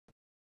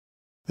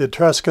The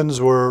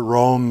Etruscans were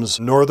Rome's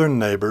northern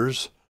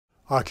neighbors,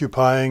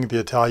 occupying the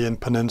Italian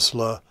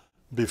peninsula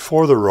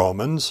before the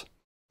Romans,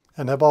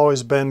 and have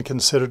always been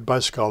considered by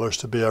scholars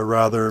to be a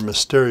rather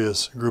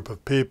mysterious group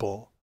of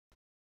people.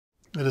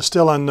 It is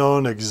still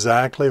unknown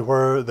exactly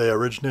where they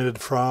originated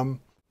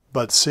from,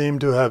 but seem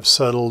to have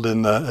settled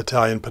in the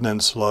Italian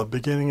peninsula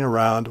beginning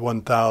around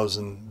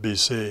 1000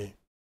 BC.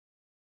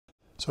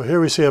 So here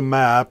we see a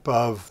map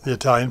of the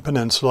Italian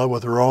peninsula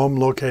with Rome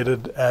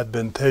located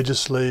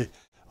advantageously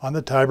on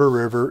the Tiber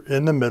River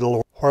in the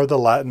middle where the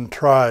Latin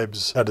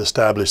tribes had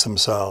established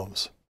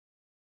themselves.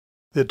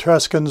 The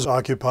Etruscans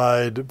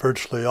occupied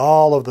virtually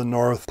all of the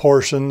north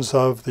portions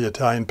of the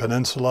Italian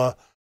peninsula,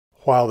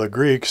 while the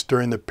Greeks,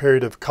 during the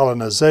period of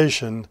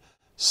colonization,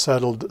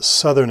 settled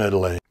southern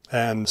Italy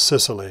and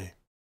Sicily.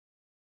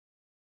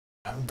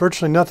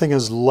 Virtually nothing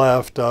is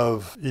left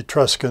of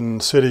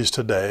Etruscan cities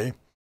today,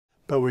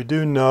 but we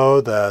do know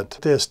that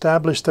they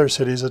established their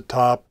cities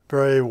atop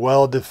very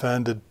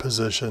well-defended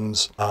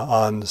positions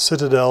on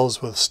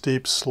citadels with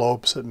steep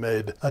slopes that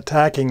made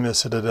attacking the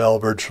citadel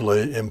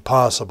virtually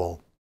impossible.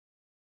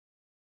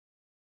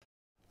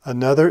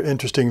 Another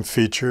interesting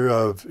feature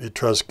of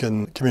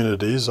Etruscan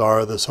communities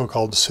are the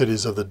so-called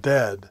cities of the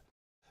dead,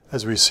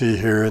 as we see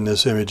here in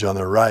this image on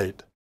the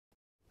right.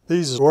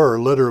 These were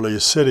literally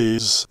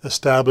cities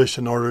established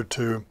in order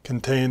to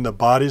contain the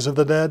bodies of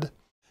the dead,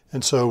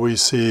 and so we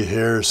see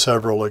here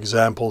several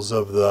examples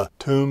of the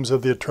tombs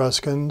of the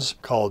Etruscans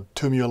called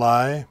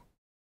tumuli.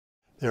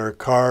 They are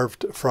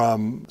carved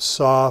from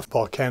soft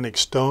volcanic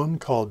stone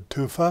called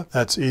tufa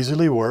that's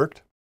easily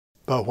worked,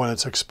 but when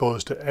it's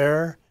exposed to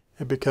air,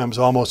 it becomes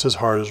almost as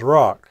hard as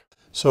rock.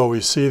 So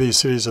we see these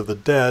cities of the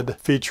dead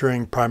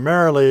featuring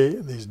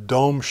primarily these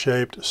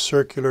dome-shaped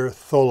circular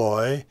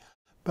tholoi,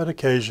 but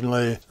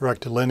occasionally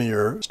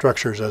rectilinear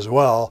structures as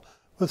well,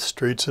 with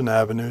streets and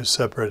avenues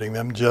separating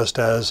them, just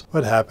as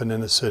would happen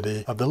in a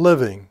city of the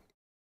living.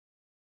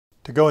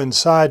 To go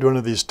inside one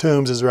of these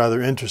tombs is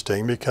rather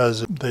interesting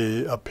because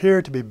they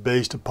appear to be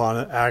based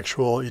upon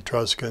actual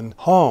Etruscan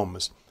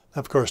homes.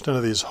 Of course, none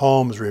of these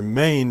homes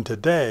remain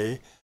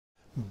today,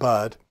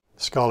 but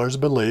scholars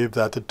believe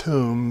that the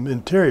tomb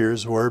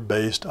interiors were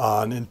based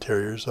on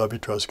interiors of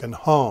Etruscan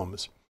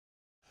homes.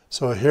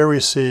 So here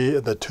we see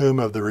the tomb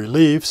of the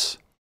reliefs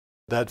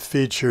that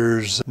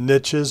features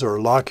niches or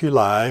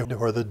loculi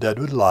where the dead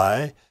would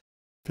lie.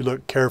 If you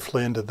look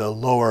carefully into the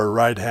lower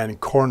right-hand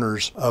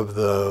corners of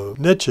the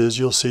niches,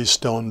 you'll see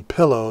stone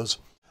pillows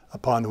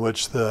upon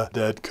which the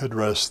dead could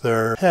rest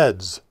their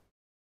heads.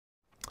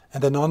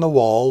 And then on the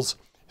walls,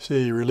 you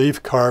see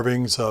relief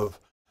carvings of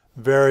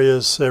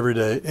various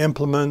everyday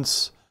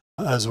implements,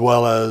 as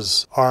well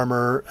as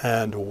armor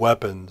and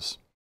weapons.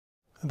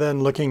 And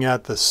then looking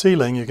at the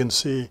ceiling, you can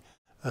see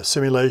a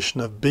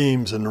simulation of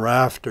beams and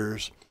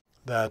rafters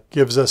that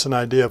gives us an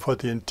idea of what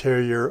the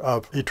interior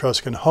of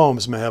Etruscan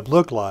homes may have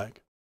looked like.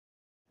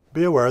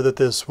 Be aware that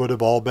this would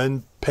have all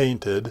been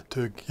painted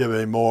to give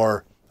a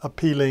more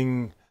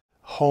appealing,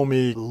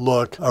 homey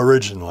look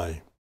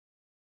originally.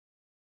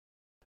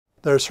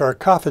 Their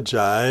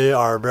sarcophagi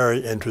are very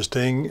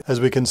interesting,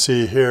 as we can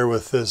see here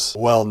with this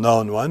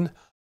well-known one.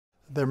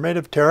 They're made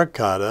of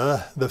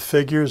terracotta. The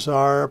figures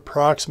are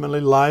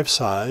approximately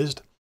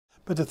life-sized,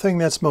 but the thing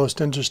that's most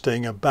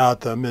interesting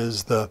about them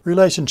is the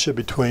relationship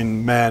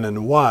between man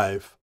and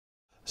wife,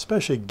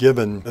 especially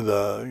given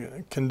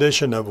the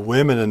condition of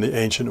women in the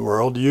ancient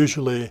world.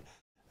 Usually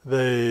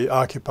they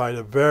occupied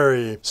a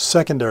very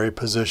secondary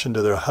position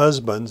to their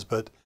husbands,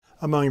 but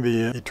among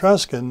the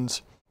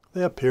Etruscans,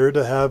 they appear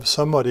to have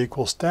somewhat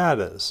equal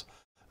status,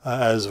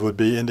 as would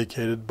be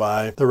indicated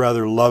by the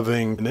rather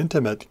loving and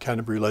intimate kind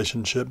of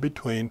relationship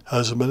between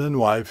husband and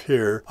wife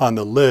here on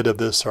the lid of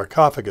this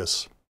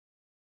sarcophagus.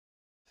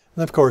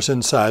 And of course,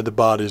 inside the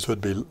bodies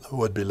would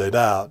be laid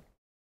out.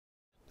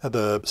 Now,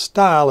 the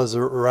style is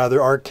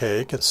rather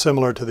archaic. It's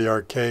similar to the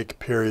archaic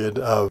period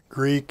of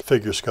Greek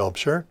figure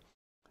sculpture,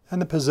 and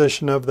the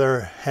position of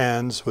their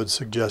hands would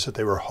suggest that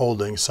they were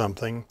holding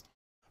something,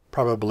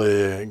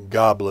 probably a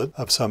goblet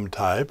of some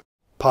type,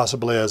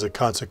 possibly as a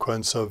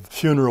consequence of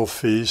funeral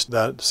feasts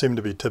that seem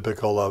to be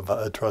typical of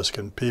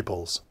Etruscan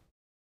peoples.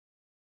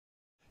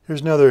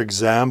 Here's another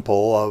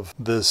example of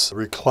this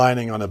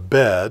reclining on a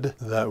bed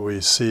that we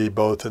see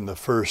both in the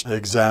first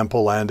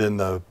example and in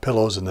the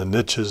pillows and the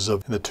niches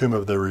in the tomb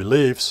of the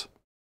reliefs,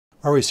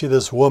 where we see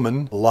this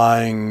woman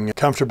lying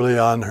comfortably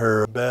on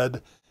her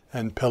bed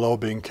and pillow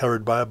being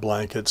covered by a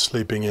blanket,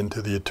 sleeping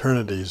into the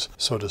eternities,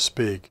 so to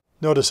speak.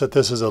 Notice that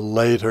this is a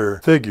later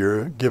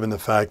figure, given the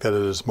fact that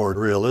it is more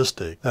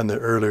realistic than the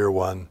earlier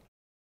one.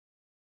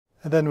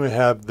 And then we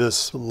have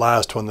this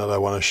last one that I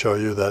want to show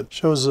you that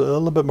shows a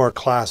little bit more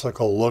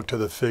classical look to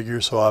the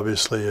figure, so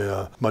obviously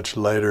a much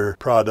later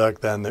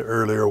product than the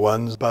earlier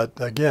ones. But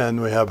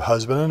again, we have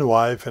husband and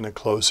wife in a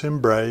close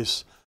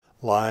embrace,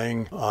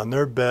 lying on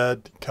their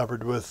bed,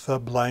 covered with a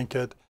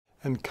blanket,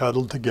 and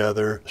cuddled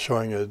together,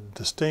 showing a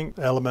distinct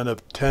element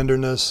of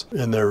tenderness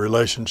in their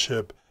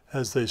relationship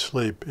as they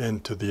sleep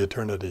into the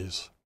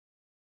eternities.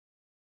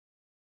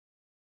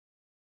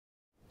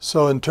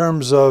 So in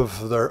terms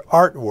of their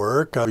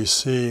artwork, we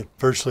see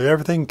virtually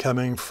everything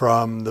coming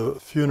from the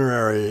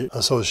funerary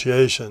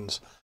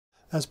associations.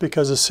 That's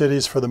because the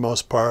cities, for the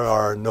most part,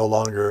 are no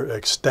longer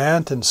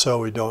extant, and so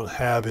we don't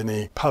have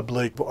any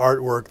public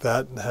artwork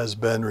that has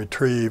been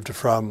retrieved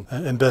from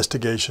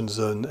investigations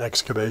and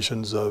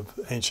excavations of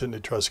ancient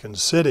Etruscan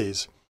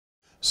cities.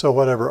 So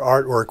whatever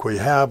artwork we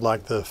have,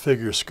 like the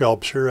figure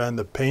sculpture and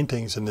the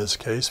paintings, in this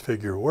case,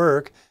 figure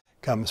work,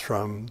 comes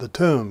from the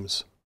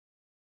tombs.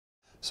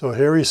 So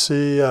here we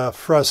see a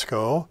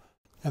fresco,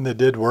 and they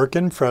did work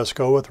in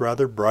fresco with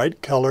rather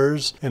bright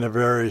colors in a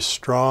very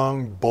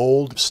strong,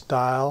 bold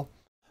style,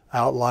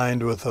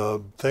 outlined with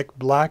thick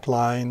black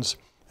lines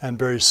and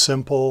very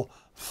simple,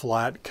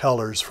 flat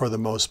colors for the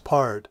most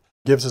part.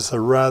 Gives us a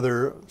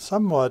rather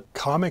somewhat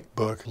comic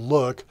book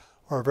look,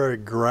 or a very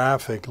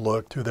graphic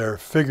look to their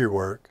figure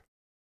work.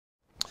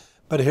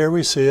 But here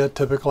we see a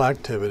typical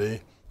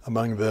activity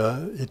among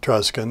the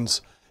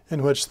Etruscans,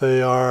 in which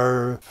they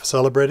are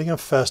celebrating a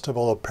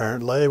festival,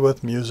 apparently,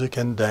 with music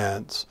and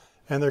dance,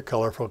 and their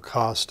colorful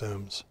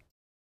costumes.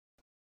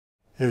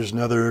 Here's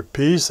another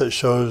piece that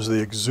shows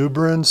the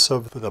exuberance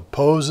of the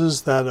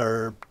poses that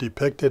are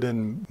depicted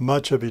in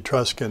much of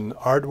Etruscan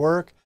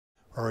artwork,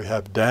 where we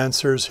have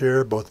dancers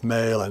here, both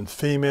male and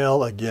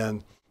female.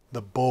 Again,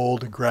 the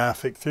bold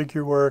graphic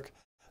figure work,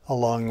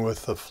 along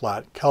with the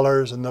flat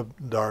colors and the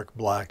dark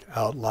black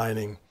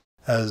outlining,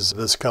 as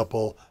this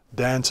couple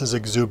dances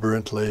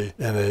exuberantly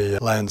in a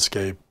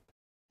landscape.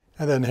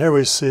 And then here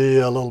we see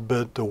a little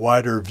bit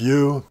wider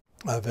view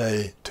of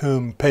a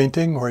tomb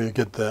painting, where you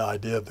get the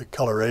idea of the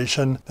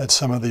coloration that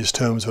some of these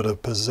tombs would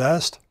have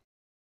possessed,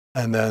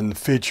 and then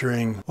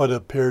featuring what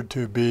appeared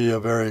to be a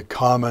very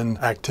common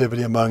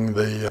activity among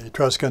the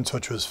Etruscans,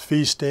 which was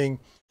feasting,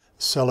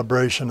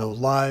 celebration of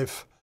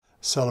life,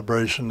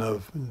 celebration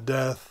of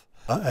death,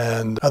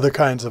 and other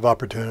kinds of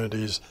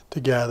opportunities to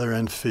gather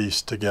and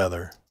feast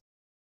together.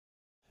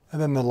 And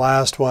then the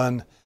last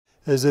one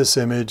is this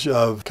image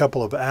of a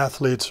couple of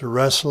athletes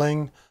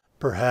wrestling,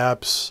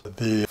 perhaps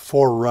the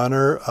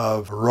forerunner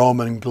of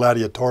Roman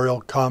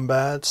gladiatorial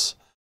combats,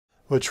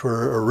 which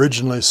were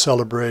originally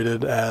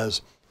celebrated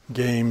as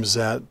games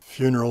at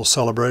funeral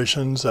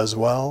celebrations as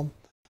well.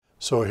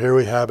 So here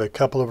we have a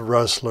couple of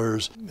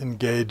wrestlers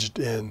engaged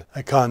in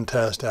a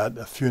contest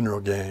at funeral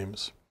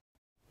games.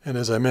 And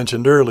as I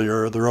mentioned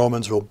earlier, the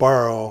Romans will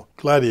borrow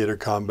gladiator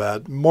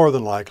combat more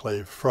than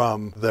likely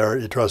from their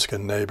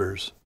Etruscan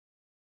neighbors.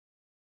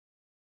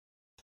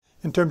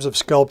 In terms of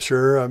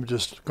sculpture, I'm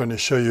just going to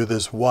show you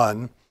this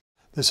one.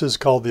 This is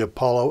called the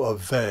Apollo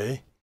of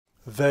Veii.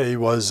 Veii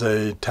was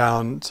a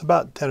town, it's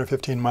about 10 or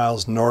 15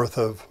 miles north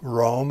of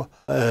Rome,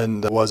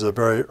 and was a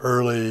very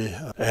early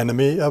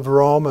enemy of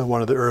Rome, and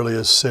one of the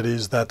earliest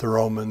cities that the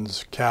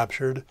Romans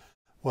captured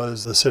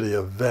was the city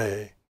of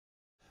Veii.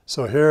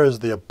 So here is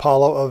the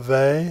Apollo of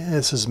Veii.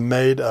 This is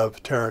made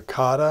of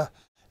terracotta.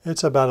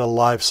 It's about a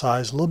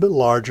life-size, a little bit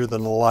larger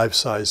than a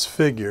life-size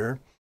figure,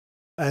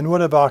 and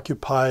would have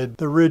occupied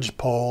the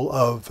ridgepole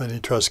of an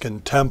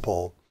Etruscan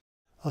temple.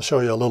 I'll show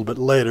you a little bit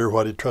later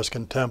what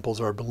Etruscan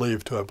temples are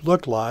believed to have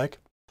looked like,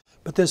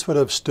 but this would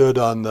have stood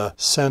on the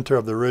center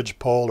of the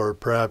ridgepole, or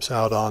perhaps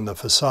out on the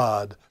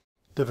facade.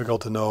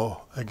 Difficult to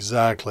know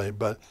exactly,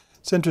 but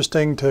it's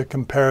interesting to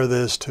compare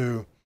this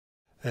to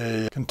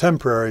a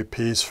contemporary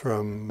piece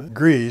from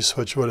Greece,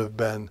 which would have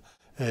been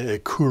a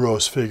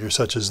kouros figure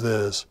such as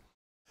this.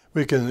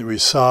 We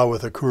saw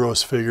with the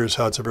kouros figures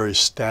how it's a very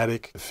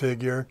static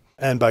figure,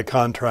 and by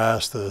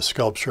contrast, the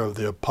sculpture of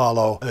the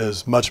Apollo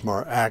is much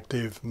more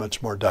active,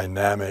 much more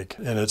dynamic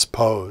in its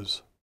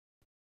pose.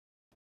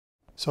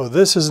 So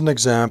this is an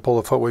example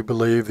of what we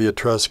believe the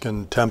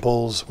Etruscan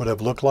temples would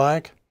have looked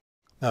like.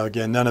 Now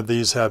again, none of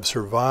these have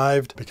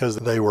survived because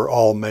they were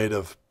all made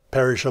of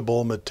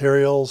perishable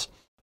materials,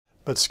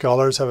 but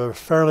scholars have a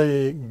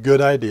fairly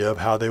good idea of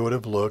how they would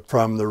have looked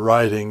from the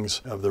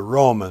writings of the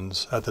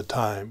Romans at the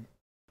time.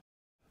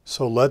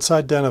 So let's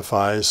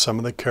identify some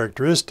of the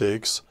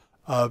characteristics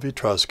of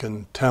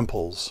Etruscan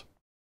temples.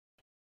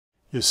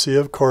 You see,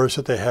 of course,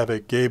 that they have a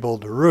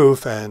gabled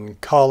roof and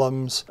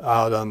columns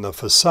out on the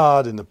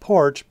facade in the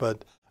porch,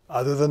 but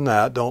other than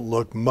that, don't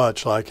look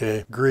much like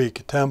a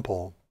Greek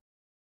temple.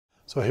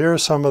 So here are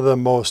some of the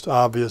most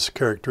obvious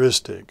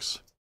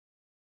characteristics.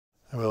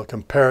 And we'll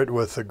compare it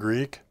with the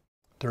Greek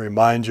to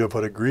remind you of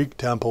what a Greek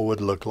temple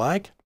would look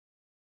like.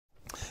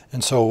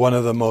 And so one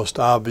of the most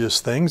obvious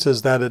things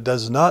is that it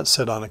does not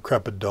sit on a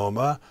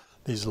crepidoma,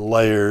 these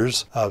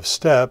layers of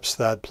steps,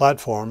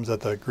 platforms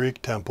that the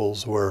Greek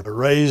temples were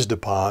raised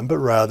upon, but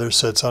rather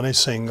sits on a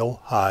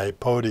single high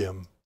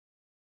podium.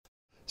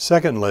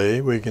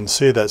 Secondly, we can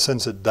see that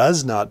since it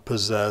does not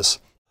possess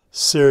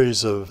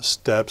series of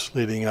steps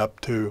leading up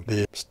to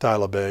the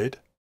stylobate,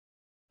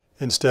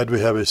 instead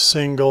we have a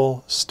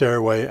single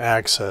stairway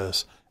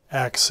access,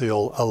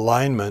 axial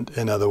alignment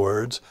in other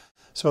words,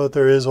 so that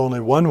there is only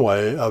one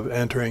way of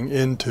entering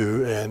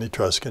into an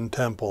Etruscan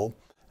temple,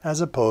 as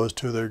opposed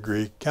to their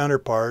Greek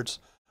counterparts,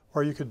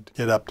 where you could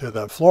get up to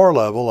the floor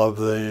level of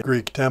the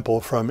Greek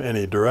temple from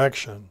any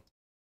direction.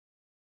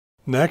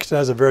 Next, it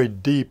has a very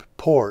deep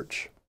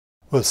porch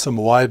with some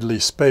widely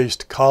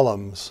spaced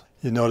columns.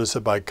 You notice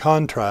that by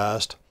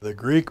contrast, the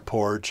Greek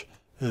porch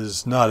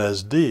is not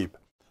as deep.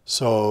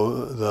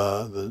 So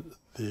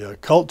the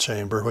cult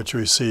chamber, which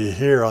we see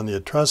here on the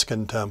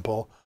Etruscan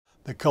temple,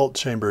 the cult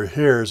chamber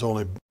here is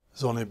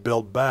only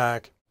built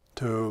back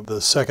to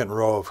the second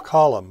row of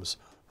columns,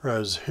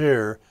 whereas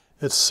here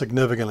it's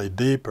significantly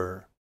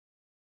deeper.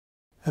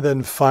 And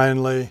then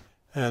finally,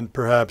 and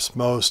perhaps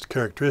most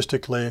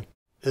characteristically,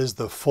 is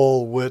the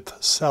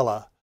full-width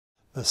cella.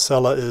 The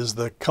cella is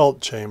the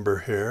cult chamber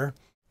here,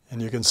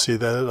 and you can see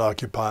that it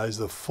occupies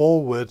the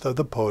full width of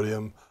the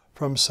podium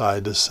from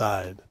side to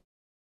side.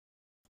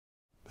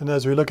 And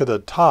as we look at the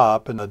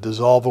top and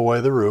dissolve away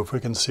the roof,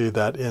 we can see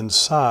that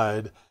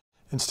inside,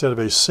 instead of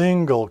a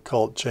single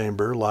cult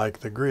chamber like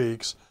the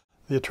Greeks,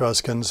 the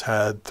Etruscans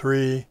had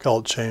 3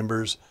 cult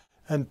chambers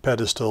and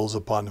pedestals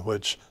upon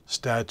which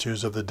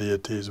statues of the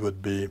deities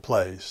would be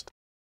placed.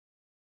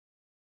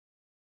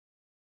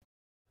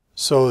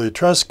 So the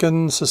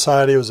Etruscan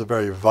society was a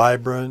very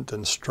vibrant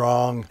and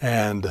strong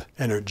and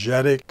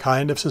energetic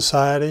kind of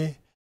society.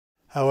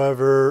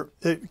 However,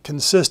 it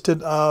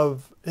consisted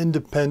of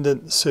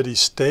independent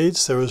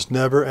city-states. There was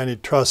never an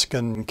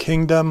Etruscan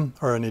kingdom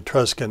or an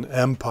Etruscan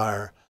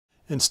empire.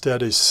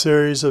 Instead, a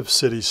series of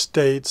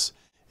city-states,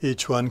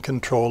 each one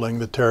controlling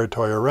the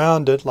territory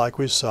around it, like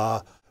we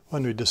saw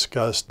when we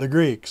discussed the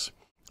Greeks.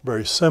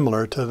 Very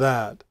similar to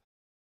that.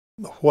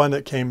 When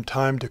it came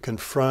time to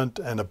confront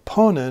an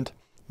opponent,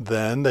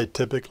 then they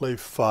typically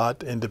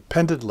fought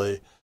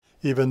independently.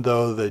 Even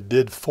though they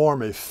did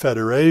form a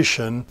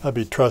federation of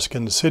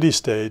Etruscan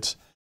city-states,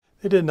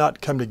 they did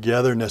not come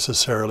together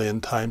necessarily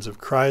in times of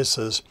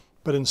crisis,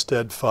 but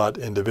instead fought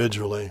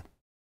individually.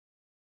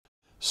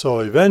 So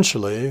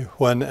eventually,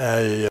 when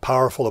a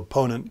powerful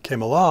opponent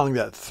came along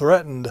that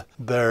threatened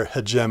their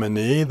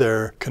hegemony,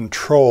 their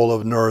control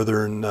of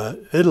northern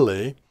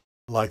Italy,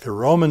 like the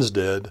Romans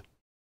did,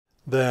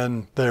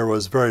 then there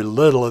was very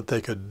little that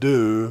they could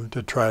do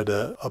to try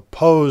to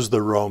oppose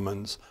the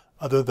Romans,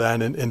 other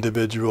than in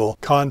individual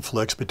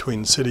conflicts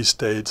between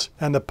city-states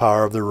and the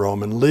power of the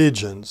Roman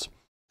legions.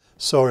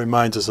 So it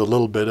reminds us a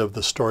little bit of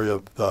the story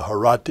of the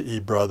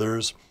Horatii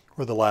brothers,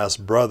 where the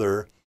last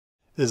brother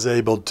is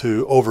able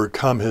to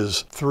overcome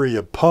his 3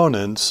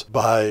 opponents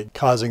by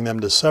causing them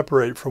to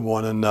separate from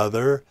one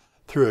another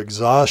through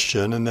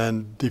exhaustion and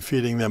then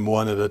defeating them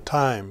one at a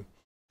time.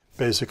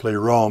 Basically,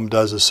 Rome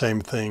does the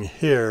same thing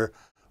here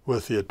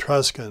with the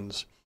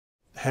Etruscans,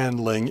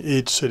 handling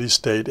each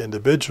city-state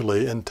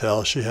individually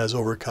until she has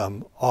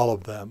overcome all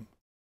of them.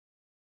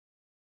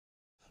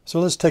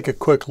 So let's take a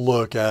quick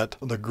look at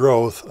the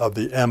growth of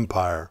the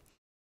empire.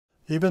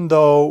 Even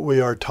though we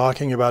are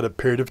talking about a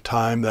period of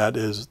time that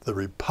is the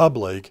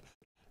Republic,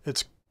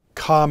 it's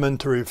common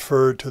to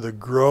refer to the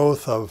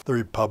growth of the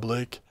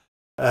Republic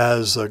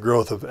as a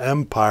growth of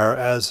empire,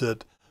 as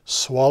it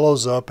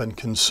swallows up and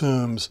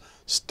consumes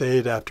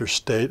state after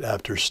state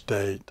after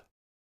state.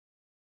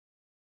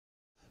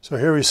 So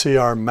here we see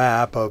our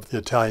map of the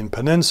Italian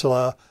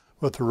peninsula,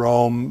 with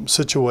Rome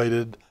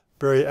situated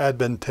very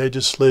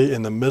advantageously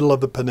in the middle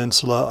of the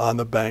peninsula on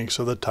the banks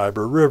of the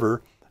Tiber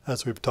River,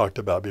 as we've talked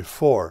about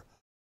before.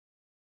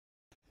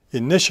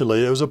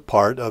 Initially, it was a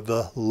part of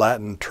the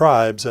Latin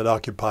tribes that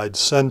occupied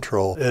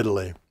central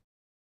Italy.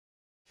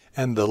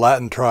 And the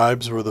Latin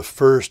tribes were the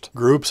first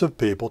groups of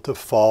people to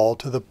fall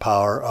to the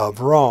power of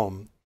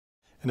Rome.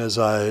 And as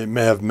I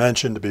may have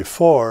mentioned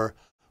before,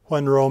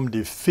 when Rome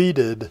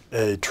defeated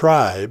a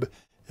tribe,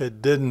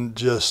 it didn't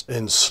just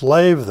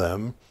enslave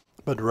them,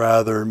 but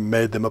rather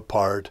made them a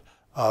part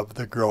of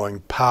the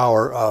growing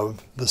power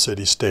of the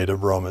city-state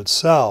of Rome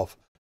itself,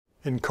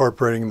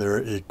 incorporating their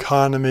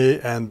economy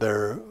and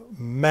their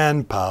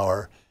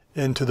manpower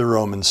into the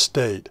Roman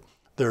state,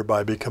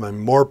 thereby becoming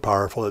more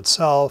powerful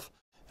itself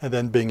and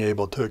then being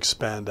able to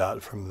expand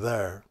out from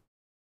there.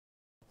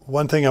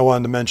 One thing I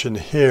wanted to mention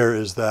here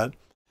is that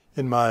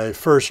in my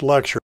first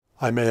lecture,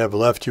 I may have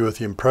left you with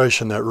the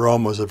impression that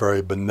Rome was a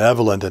very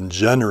benevolent and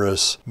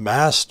generous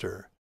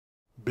master.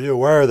 Be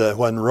aware that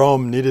when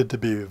Rome needed to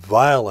be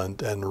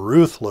violent and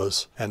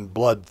ruthless and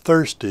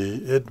bloodthirsty,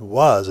 it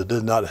was. It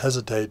did not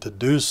hesitate to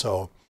do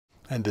so,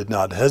 and did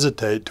not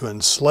hesitate to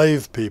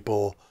enslave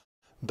people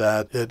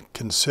that it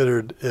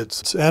considered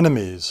its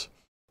enemies.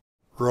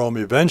 Rome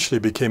eventually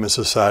became a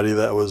society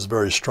that was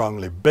very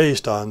strongly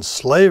based on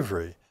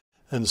slavery.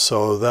 And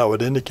so that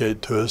would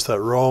indicate to us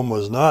that Rome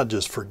was not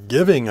just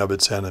forgiving of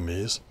its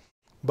enemies,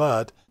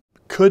 but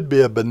could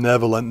be a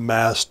benevolent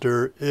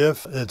master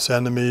if its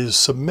enemies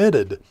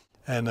submitted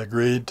and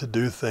agreed to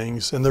do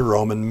things in the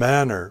Roman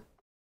manner.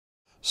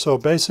 So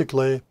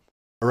basically,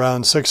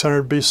 around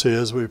 600 BC,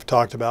 as we've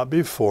talked about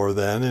before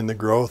then, in the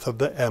growth of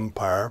the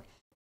empire,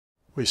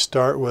 we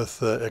start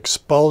with the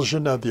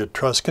expulsion of the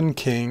Etruscan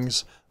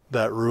kings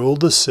that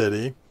ruled the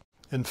city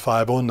in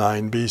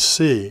 509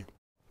 BC.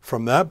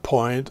 From that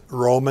point,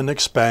 Roman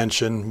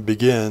expansion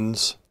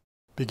begins,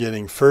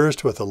 beginning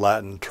first with the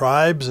Latin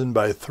tribes, and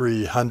by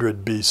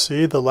 300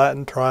 BC, the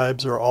Latin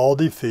tribes are all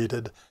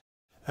defeated,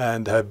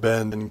 and have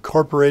been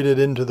incorporated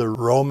into the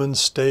Roman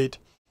state,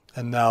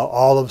 and now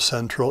all of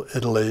central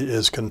Italy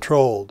is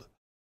controlled.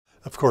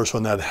 Of course,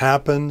 when that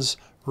happens,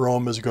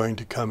 Rome is going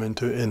to come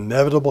into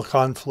inevitable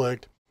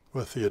conflict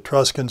with the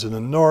Etruscans in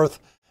the north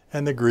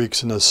and the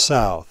Greeks in the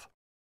south.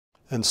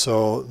 And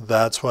so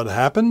that's what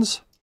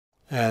happens.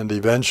 And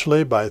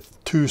eventually, by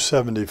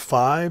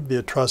 275, the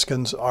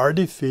Etruscans are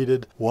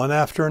defeated one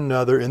after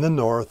another in the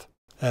north,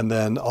 and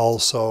then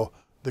also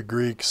the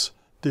Greeks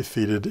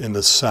defeated in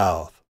the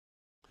south.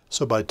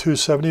 So by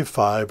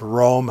 275,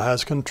 Rome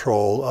has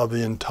control of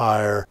the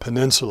entire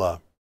peninsula.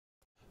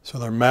 So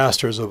they're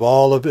masters of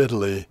all of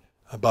Italy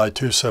by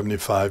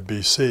 275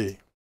 BC.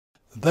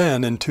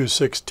 Then in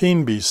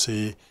 216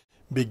 BC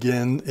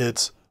begin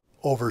its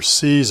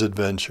overseas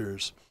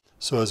adventures.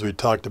 So as we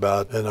talked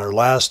about in our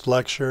last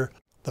lecture,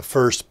 the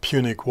First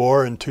Punic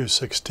War in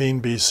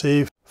 216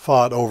 BC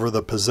fought over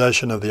the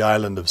possession of the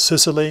island of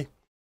Sicily,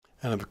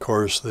 and of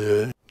course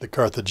the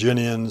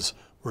Carthaginians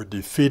were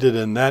defeated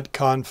in that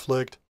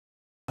conflict,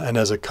 and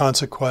as a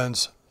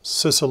consequence,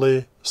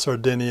 Sicily,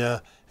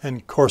 Sardinia,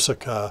 and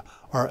Corsica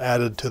are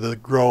added to the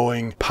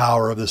growing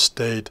power of the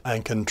state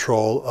and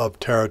control of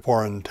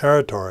foreign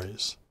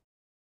territories.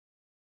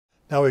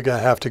 Now we're going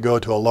to have to go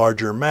to a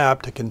larger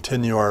map to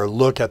continue our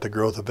look at the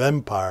growth of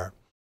empire.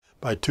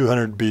 By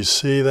 200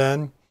 BC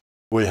then,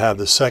 we have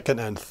the Second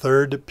and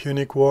Third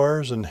Punic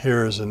Wars, and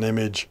here is an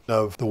image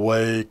of the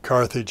way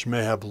Carthage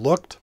may have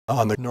looked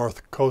on the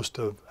north coast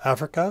of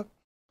Africa.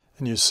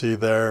 And you see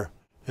there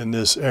in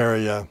this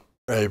area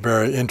a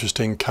very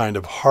interesting kind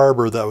of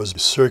harbor that was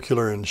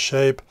circular in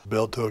shape,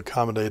 built to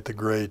accommodate the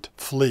great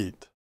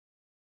fleet.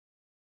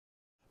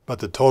 But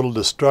the total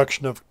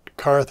destruction of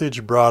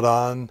Carthage brought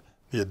on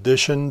the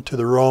addition to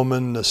the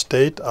Roman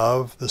estate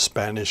of the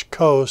Spanish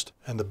coast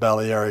and the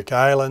Balearic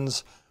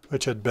Islands,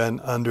 which had been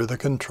under the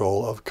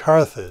control of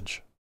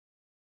Carthage.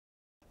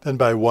 Then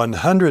by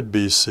 100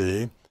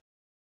 BC,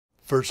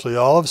 virtually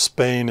all of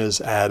Spain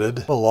is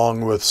added,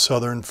 along with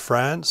southern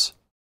France,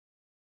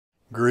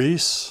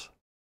 Greece,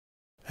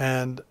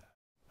 and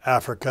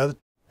Africa.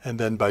 And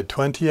then by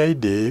 20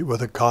 AD, with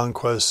the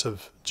conquests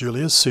of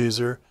Julius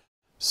Caesar,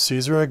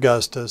 Caesar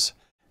Augustus,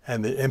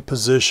 and the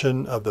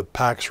imposition of the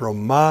Pax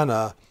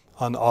Romana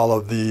on all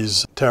of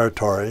these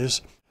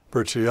territories,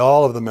 virtually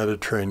all of the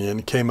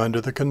Mediterranean came under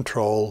the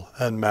control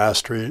and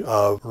mastery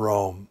of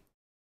Rome.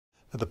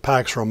 The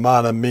Pax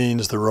Romana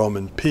means the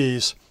Roman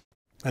peace,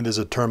 and is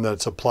a term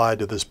that's applied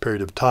to this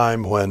period of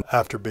time when,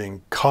 after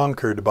being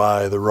conquered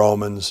by the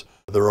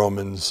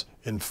Romans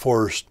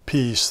enforced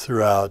peace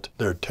throughout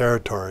their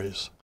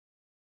territories.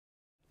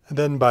 And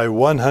then by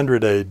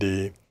 100 AD,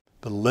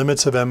 the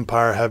limits of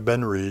empire have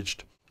been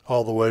reached,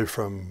 all the way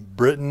from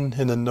Britain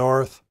in the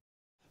north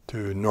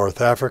to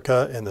North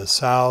Africa in the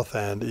south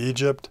and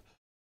Egypt,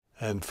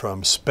 and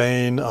from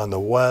Spain on the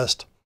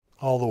west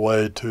all the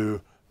way to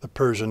the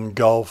Persian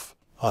Gulf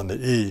on the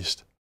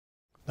east.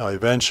 Now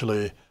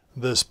eventually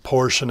this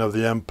portion of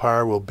the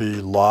empire will be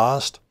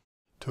lost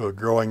to a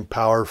growing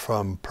power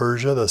from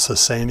Persia, the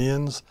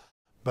Sasanians,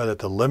 but at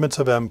the limits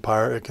of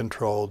empire it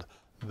controlled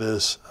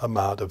this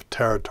amount of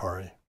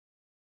territory.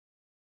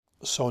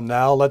 So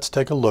now let's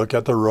take a look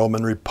at the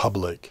Roman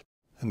Republic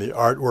and the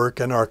artwork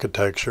and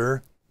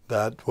architecture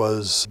that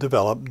was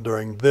developed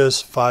during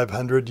this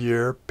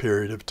 500-year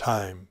period of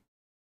time.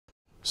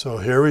 So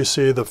here we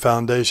see the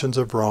foundations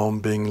of Rome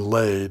being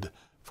laid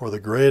for the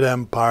great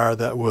empire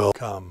that will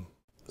come.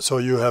 So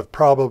you have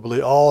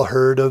probably all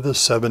heard of the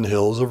 7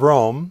 hills of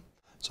Rome.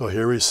 So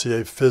here we see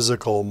a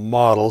physical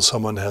model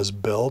someone has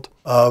built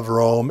of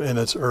Rome in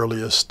its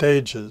earliest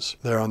stages.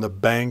 They're on the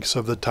banks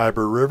of the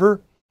Tiber River.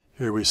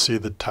 Here we see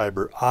the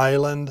Tiber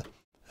Island,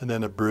 and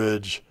then a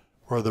bridge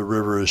where the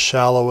river is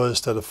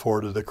shallowest that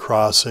afforded the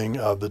crossing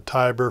of the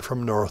Tiber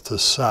from north to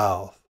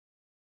south.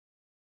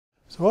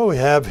 So what we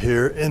have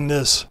here in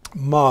this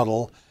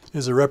model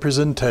is a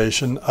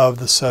representation of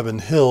the 7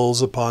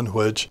 hills upon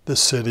which the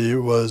city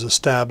was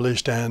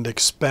established and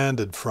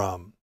expanded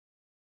from.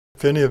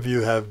 If any of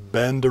you have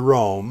been to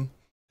Rome,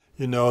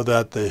 you know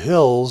that the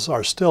hills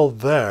are still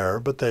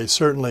there, but they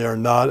certainly are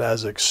not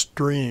as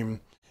extreme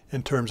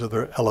in terms of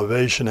their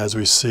elevation as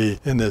we see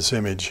in this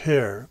image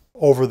here.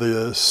 Over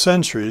the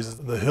centuries,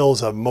 the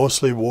hills have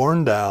mostly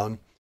worn down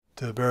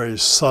to very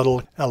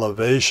subtle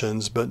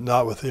elevations, but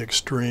not with the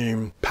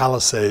extreme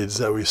palisades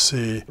that we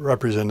see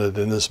represented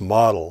in this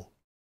model.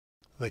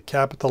 The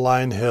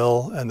Capitoline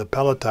Hill and the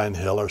Palatine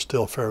Hill are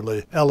still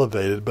fairly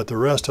elevated, but the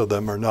rest of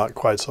them are not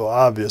quite so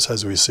obvious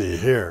as we see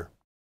here.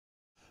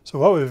 So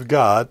what we've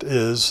got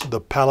is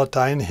the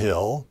Palatine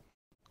Hill.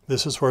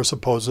 This is where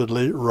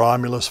supposedly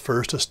Romulus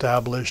first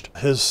established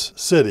his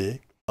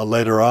city.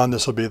 Later on,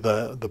 this will be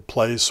the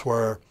place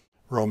where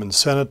Roman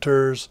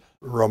senators,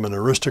 Roman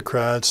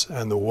aristocrats,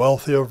 and the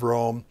wealthy of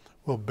Rome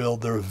will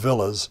build their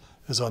villas,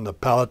 is on the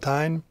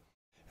Palatine.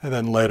 And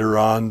then later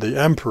on, the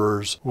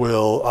emperors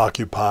will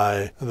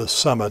occupy the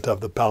summit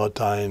of the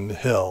Palatine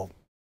Hill.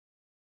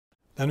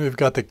 Then we've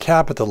got the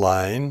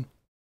Capitoline.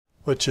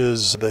 which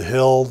is the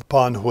hill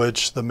upon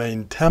which the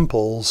main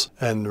temples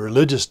and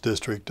religious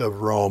district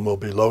of Rome will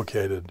be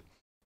located.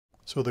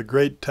 So the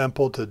great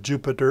temple to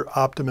Jupiter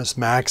Optimus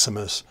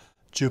Maximus,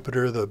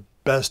 Jupiter the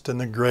best and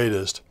the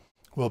greatest,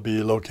 will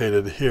be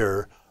located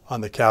here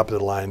on the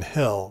Capitoline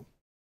Hill.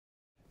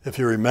 If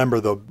you remember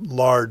the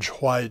large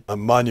white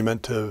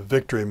monument to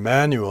Victor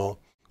Emmanuel,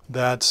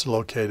 that's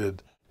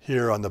located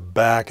here on the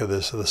back of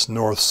this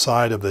north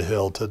side of the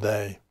hill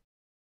today.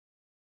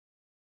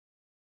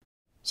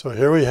 So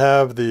here we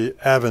have the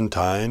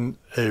Aventine,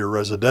 a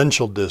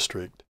residential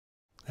district,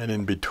 and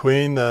in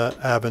between the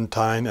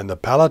Aventine and the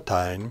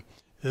Palatine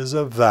is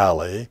a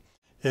valley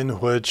in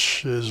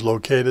which is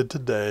located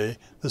today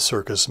the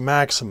Circus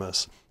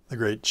Maximus, the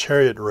great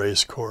chariot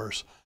race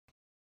course.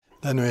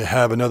 Then we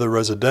have another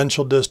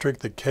residential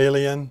district, the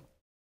Caelian,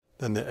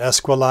 then the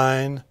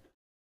Esquiline,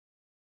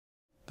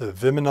 the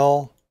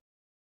Viminal,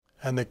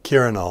 and the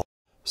Quirinal.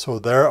 So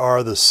there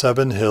are the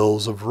 7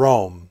 hills of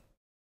Rome.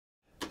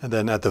 And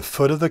then at the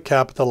foot of the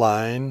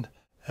Capitoline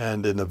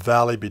and in the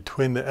valley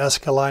between the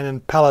Esquiline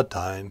and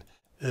Palatine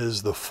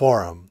is the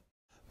Forum.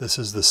 This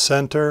is the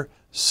center,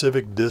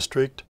 civic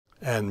district,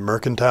 and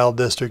mercantile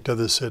district of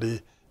the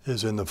city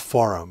is in the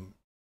Forum.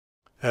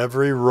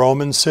 Every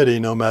Roman city,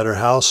 no matter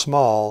how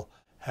small,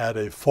 had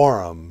a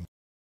forum.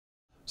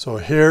 So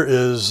here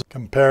is a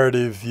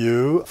comparative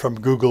view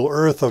from Google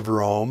Earth of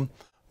Rome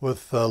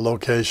with the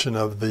location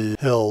of the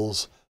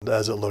hills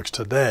as it looks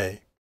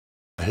today.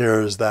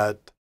 Here is that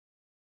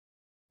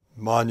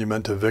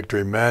monument to Victor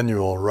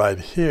Emmanuel right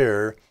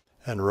here,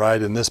 and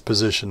right in this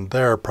position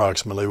there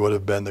approximately would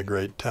have been the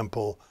great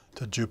temple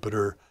to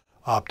Jupiter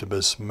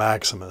Optimus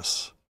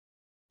Maximus.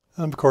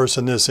 And of course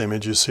in this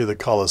image you see the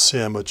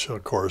Colosseum, which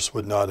of course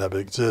would not have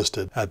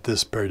existed at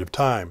this period of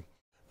time.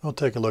 We'll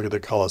take a look at the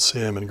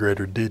Colosseum in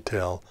greater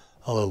detail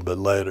a little bit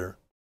later.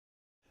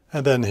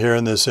 And then here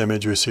in this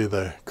image we see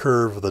the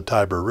curve of the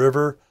Tiber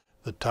River,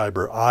 the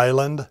Tiber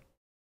Island,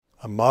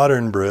 a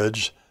modern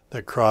bridge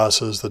that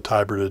crosses the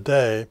Tiber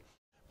today,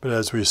 but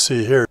as we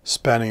see here,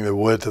 spanning the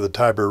width of the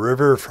Tiber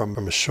River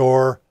from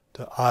shore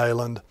to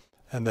island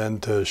and then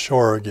to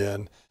shore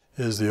again,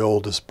 is the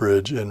oldest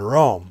bridge in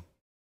Rome.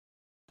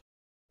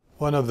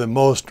 One of the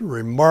most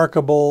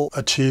remarkable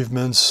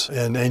achievements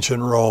in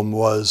ancient Rome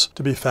was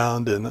to be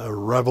found in a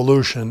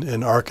revolution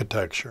in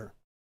architecture.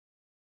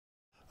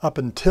 Up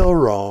until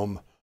Rome,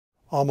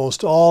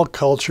 almost all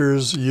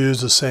cultures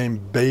used the same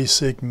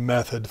basic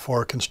method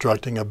for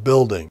constructing a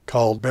building,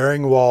 called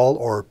bearing wall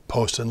or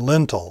post and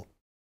lintel.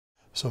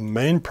 So the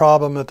main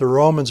problem that the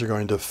Romans are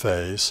going to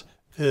face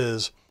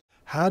is,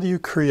 how do you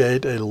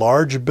create a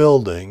large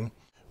building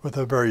with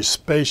a very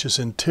spacious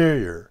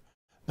interior?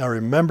 Now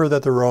remember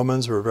that the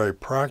Romans were very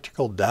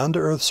practical,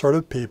 down-to-earth sort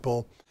of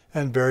people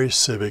and very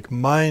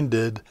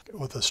civic-minded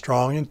with a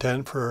strong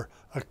intent for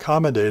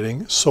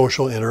accommodating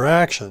social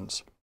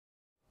interactions.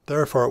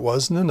 Therefore, it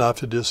wasn't enough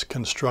to just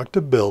construct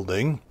a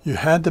building. You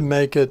had to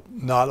make it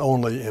not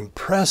only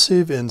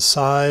impressive in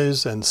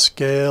size and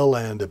scale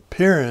and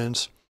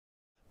appearance,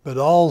 but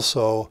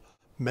also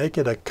make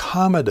it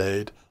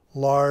accommodate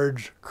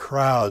large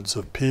crowds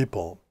of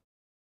people.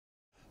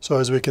 So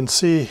as we can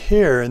see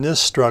here in this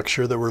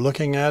structure that we're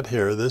looking at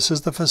here, this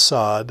is the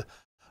facade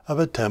of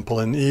a temple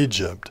in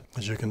Egypt,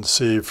 as you can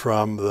see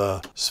from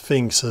the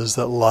sphinxes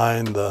that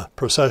line the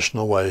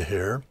processional way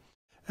here.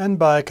 And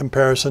by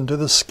comparison to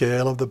the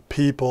scale of the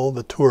people,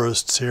 the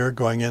tourists here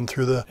going in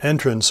through the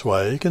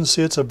entranceway, you can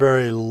see it's a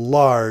very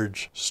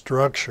large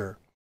structure.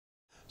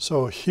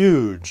 So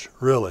huge,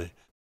 really.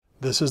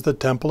 This is the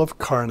Temple of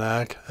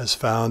Karnak, as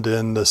found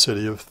in the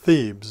city of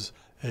Thebes,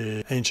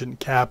 an ancient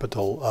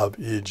capital of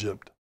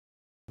Egypt.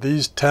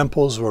 These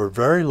temples were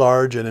very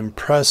large and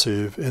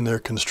impressive in their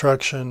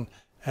construction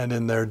and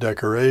in their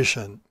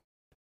decoration.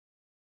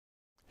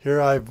 Here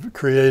I've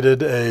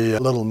created a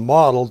little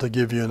model to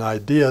give you an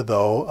idea,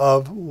 though,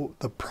 of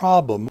the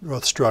problem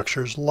with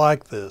structures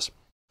like this.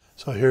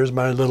 So here's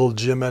my little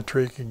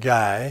geometric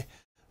guy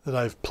that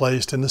I've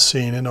placed in the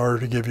scene in order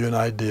to give you an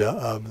idea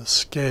of the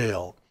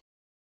scale.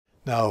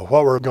 Now,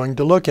 what we're going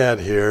to look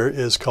at here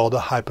is called a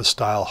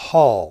hypostyle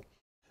hall,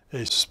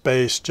 a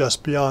space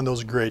just beyond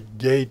those great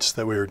gates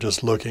that we were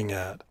just looking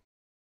at.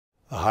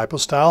 The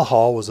hypostyle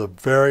hall was a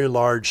very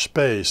large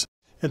space,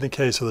 in the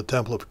case of the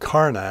Temple of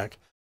Karnak,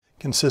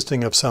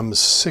 consisting of some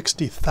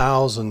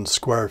 60,000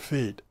 square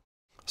feet.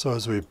 So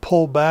as we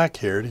pull back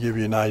here to give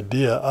you an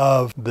idea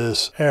of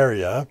this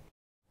area,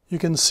 you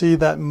can see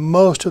that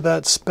most of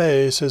that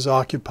space is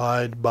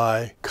occupied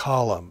by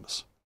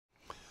columns.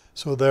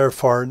 So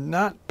therefore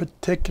not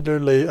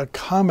particularly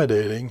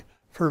accommodating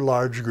for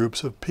large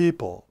groups of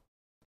people.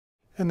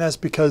 And that's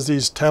because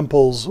these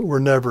temples were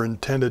never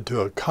intended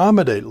to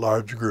accommodate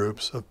large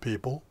groups of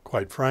people,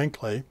 quite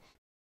frankly.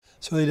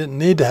 So they didn't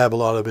need to have a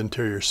lot of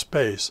interior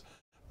space,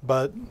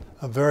 but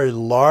a very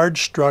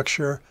large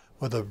structure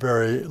with a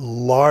very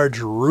large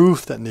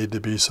roof that needed to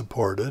be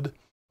supported.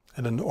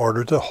 And in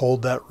order to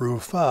hold that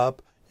roof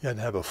up, you had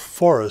to have a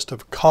forest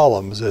of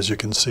columns, as you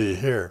can see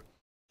here.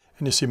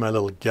 And you see my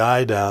little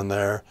guy down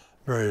there,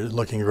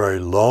 looking very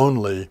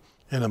lonely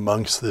in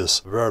amongst this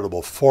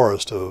veritable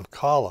forest of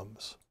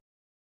columns.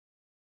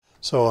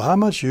 So how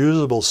much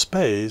usable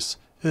space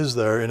is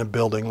there in a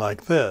building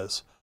like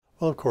this?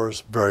 Well, of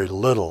course, very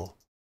little.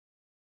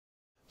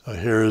 So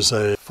here's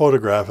a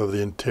photograph of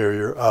the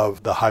interior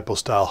of the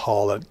hypostyle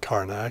hall at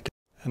Karnak.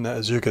 And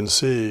as you can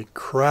see,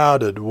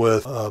 crowded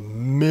with a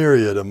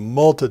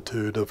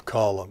multitude of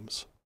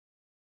columns.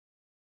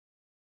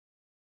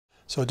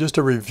 So just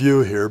a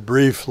review here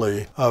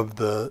briefly of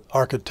the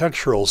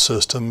architectural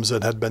systems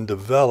that had been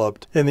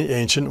developed in the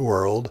ancient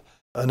world.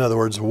 In other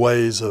words,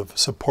 ways of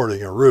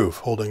supporting a roof,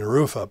 holding a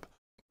roof up.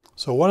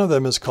 So one of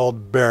them is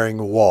called bearing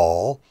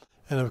wall.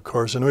 And of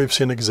course, and we've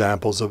seen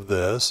examples of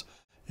this,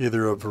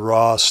 either of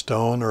raw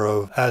stone or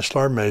of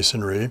ashlar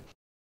masonry,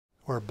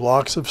 where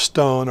blocks of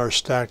stone are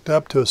stacked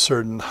up to a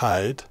certain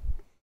height,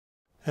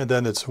 and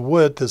then its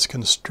width is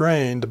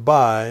constrained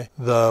by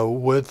the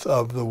width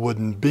of the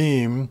wooden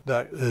beam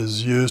that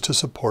is used to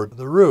support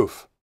the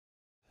roof.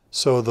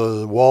 So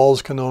the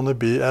walls can only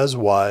be as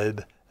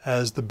wide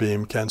as the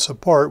beam can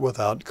support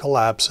without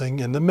collapsing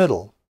in the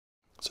middle.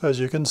 So as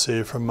you can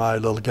see from my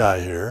little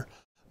guy here,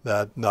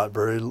 that not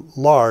very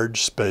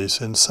large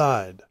space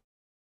inside.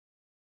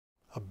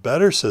 A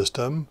better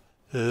system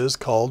is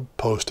called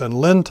post and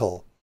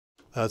lintel.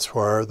 That's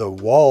where the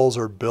walls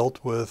are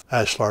built with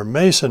ashlar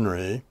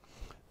masonry,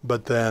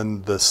 but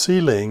then the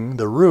ceiling,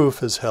 the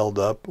roof, is held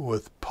up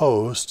with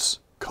posts,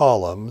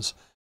 columns,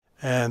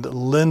 and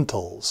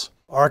lintels.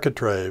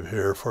 Architrave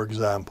here, for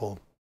example.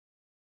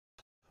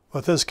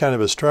 With this kind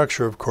of a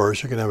structure, of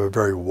course, you can have a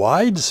very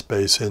wide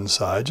space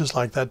inside, just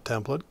like that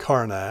temple at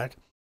Karnak.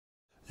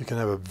 You can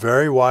have a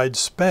very wide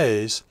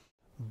space,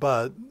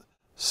 but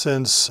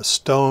since a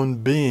stone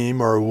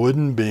beam or a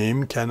wooden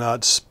beam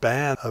cannot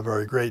span a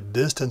very great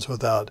distance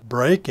without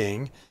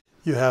breaking,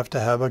 you have to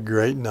have a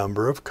great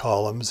number of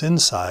columns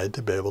inside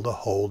to be able to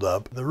hold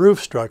up the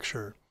roof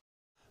structure.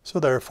 So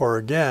therefore,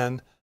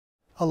 again,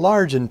 a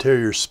large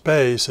interior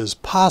space is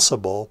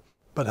possible,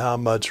 but how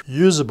much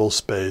usable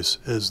space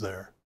is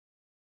there?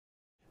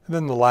 And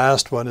then the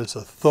last one is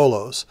a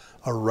tholos,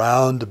 a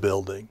round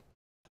building.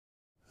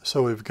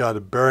 So we've got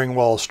a bearing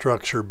wall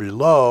structure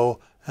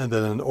below, and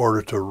then in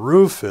order to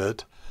roof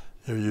it,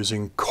 you're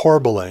using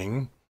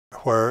corbelling,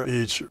 where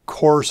each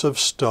course of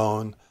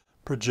stone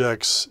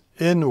projects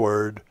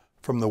inward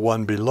from the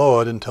one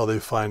below it until they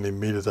finally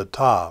meet at the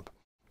top.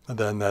 And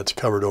then that's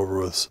covered over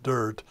with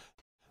dirt.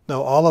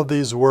 Now all of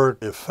these work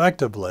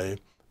effectively,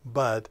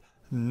 but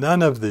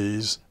none of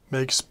these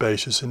make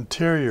spacious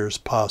interiors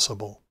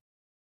possible.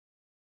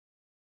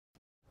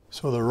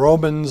 So the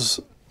Romans,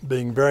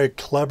 being very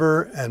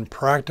clever and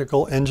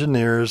practical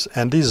engineers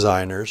and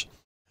designers,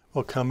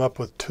 will come up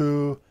with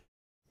two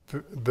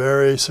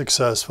very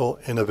successful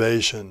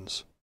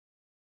innovations.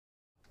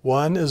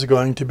 One is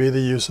going to be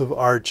the use of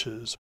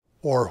arches,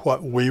 or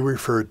what we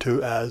refer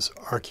to as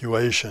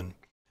arcuation,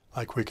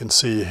 like we can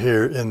see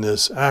here in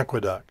this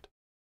aqueduct.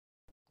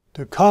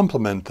 To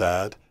complement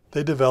that,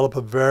 they develop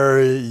a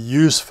very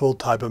useful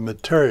type of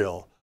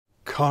material,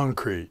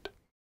 concrete.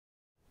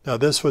 Now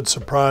this would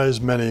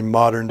surprise many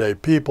modern-day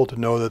people to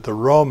know that the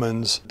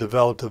Romans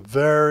developed a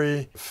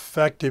very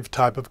effective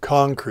type of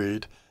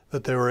concrete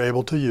that they were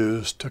able to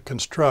use to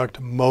construct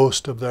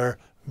most of their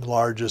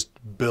largest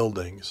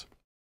buildings.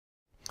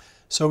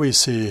 So we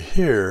see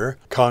here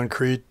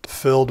concrete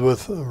filled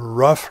with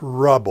rough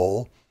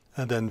rubble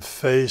and then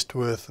faced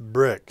with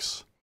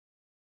bricks.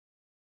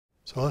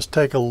 So let's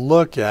take a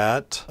look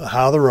at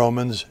how the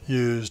Romans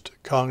used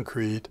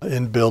concrete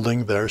in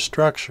building their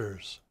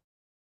structures.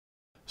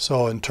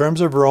 So in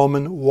terms of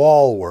Roman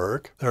wall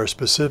work, there are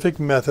specific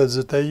methods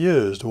that they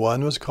used.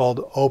 One was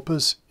called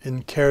opus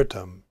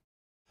incertum.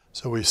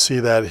 So we see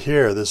that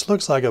here. This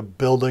looks like a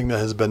building that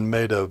has been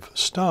made of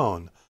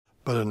stone,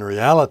 but in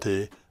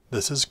reality,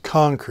 this is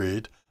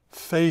concrete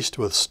faced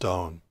with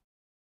stone.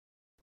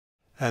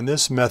 And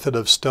this method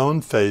of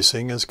stone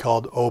facing is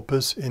called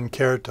opus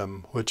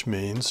incertum, which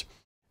means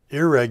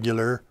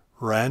irregular,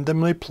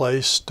 randomly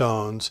placed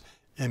stones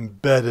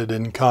embedded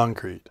in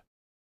concrete.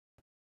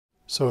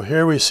 So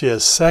here we see a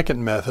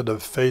second method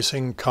of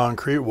facing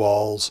concrete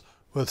walls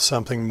with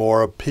something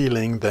more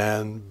appealing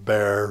than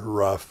bare,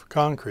 rough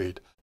concrete.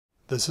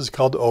 This is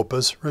called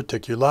opus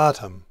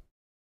reticulatum.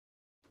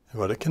 And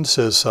what it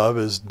consists of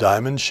is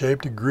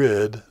diamond-shaped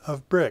grid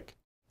of brick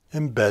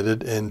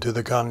embedded into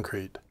the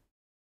concrete.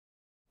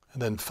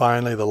 And then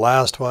finally the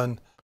last one,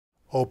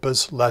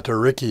 opus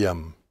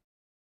latericium.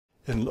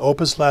 In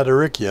opus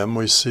latericium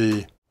we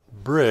see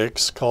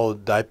bricks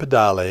called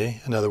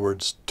dipedale, in other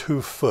words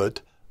 2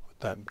 foot,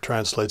 that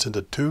translates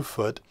into 2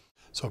 foot,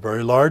 so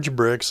very large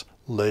bricks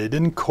laid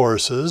in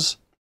courses,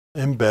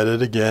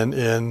 embedded again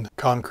in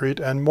concrete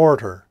and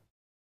mortar,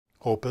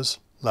 opus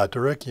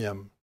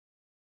latericium.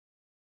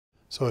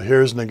 So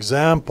here's an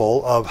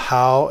example of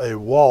how a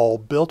wall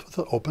built with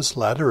the opus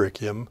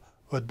latericium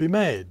would be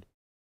made.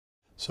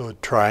 So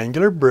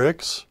triangular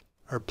bricks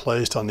are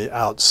placed on the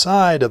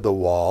outside of the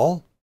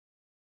wall,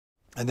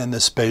 and then the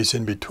space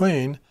in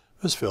between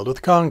was filled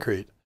with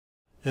concrete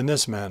in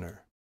this manner.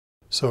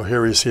 So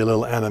here we see a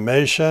little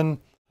animation.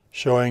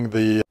 showing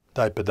the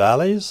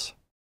dipedales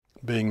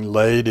being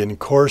laid in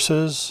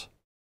courses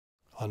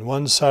on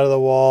one side of the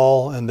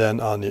wall and then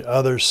on the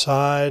other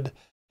side.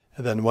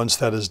 And then once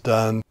that is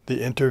done,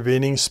 the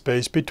intervening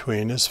space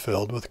between is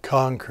filled with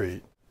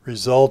concrete,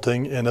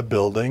 resulting in a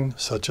building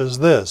such as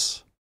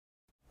this.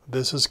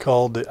 This is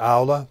called the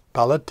Aula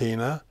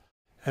Palatina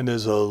and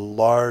is a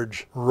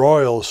large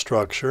royal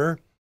structure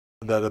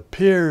that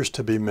appears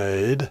to be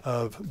made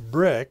of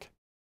brick,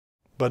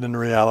 but in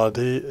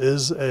reality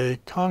is a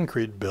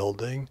concrete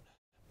building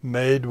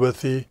made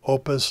with the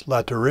opus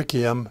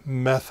latericium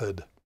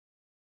method.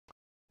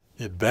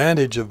 The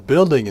advantage of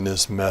building in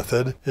this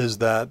method is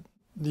that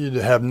you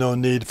have no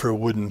need for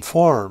wooden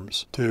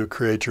forms to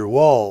create your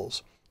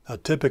walls. Now,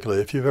 typically,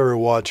 if you've ever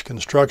watched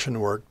construction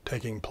work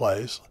taking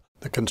place,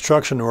 the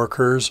construction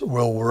workers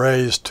will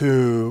raise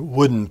two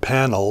wooden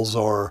panels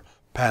or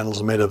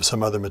panels made of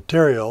some other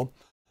material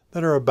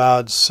that are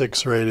about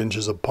 6 or 8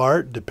 inches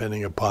apart,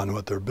 depending upon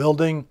what they're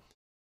building,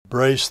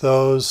 brace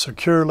those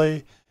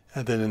securely,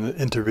 and then in the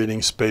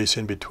intervening space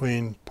in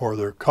between, pour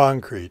their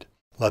concrete.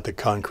 Let the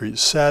concrete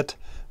set,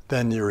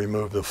 then you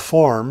remove the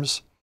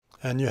forms,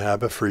 and you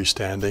have a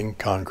freestanding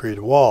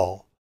concrete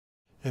wall.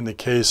 In the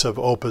case of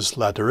opus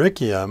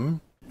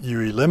latericium, you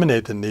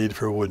eliminate the need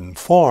for wooden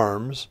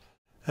forms,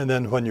 and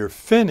then when you're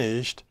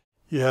finished,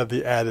 you have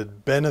the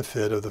added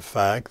benefit of the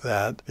fact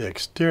that the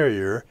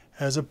exterior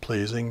has a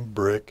pleasing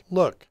brick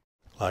look,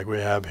 like we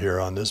have here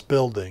on this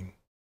building.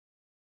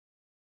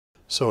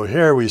 So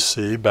here we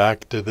see,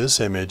 back to this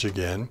image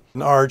again,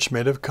 an arch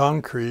made of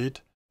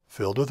concrete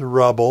filled with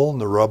rubble,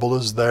 and the rubble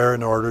is there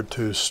in order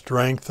to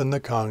strengthen the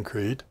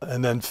concrete,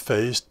 and then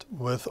faced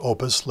with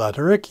opus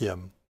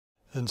latericium.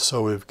 And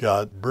so we've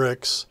got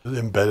bricks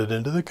embedded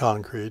into the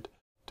concrete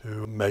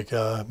to make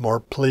a more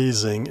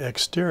pleasing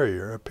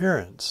exterior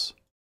appearance.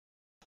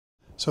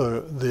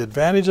 So the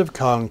advantage of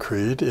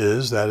concrete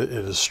is that it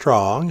is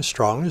strong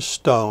as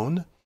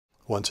stone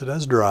once it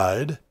has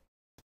dried,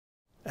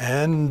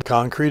 and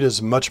concrete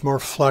is much more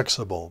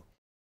flexible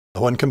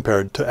when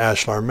compared to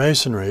ashlar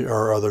masonry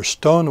or other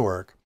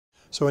stonework.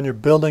 So when you're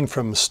building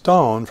from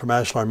stone, from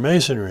ashlar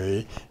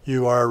masonry,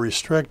 you are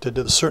restricted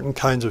to certain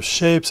kinds of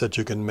shapes that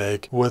you can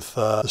make with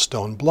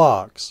stone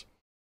blocks.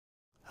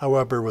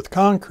 However, with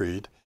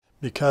concrete,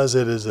 because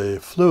it is a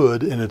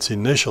fluid in its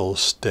initial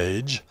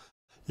stage,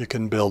 you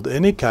can build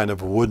any kind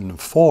of wooden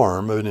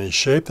form of any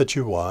shape that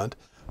you want,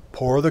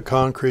 pour the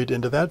concrete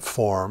into that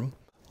form,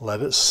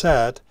 let it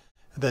set,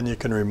 and then you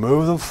can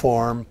remove the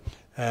form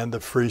and the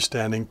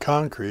freestanding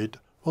concrete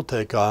will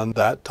take on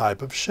that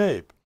type of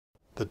shape.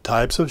 The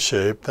types of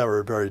shape that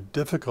were very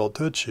difficult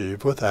to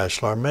achieve with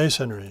ashlar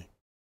masonry.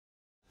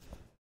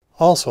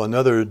 Also,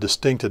 another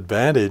distinct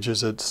advantage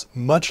is it's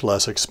much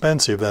less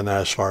expensive than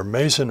ashlar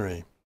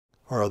masonry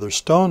or other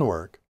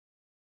stonework.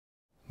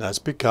 That's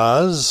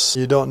because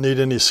you don't need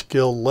any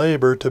skilled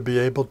labor to be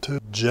able to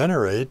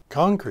generate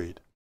concrete.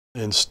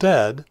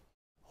 Instead,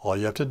 all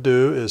you have to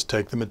do is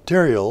take the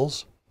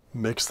materials,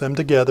 mix them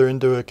together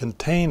into a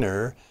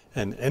container,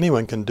 and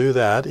anyone can do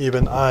that.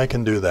 Even I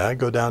can do that.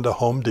 Go down to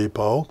Home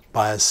Depot,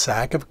 buy a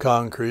sack of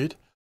concrete,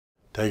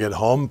 take it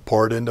home,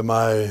 pour it into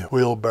my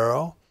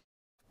wheelbarrow,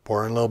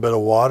 pour in a little bit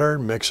of water,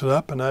 mix it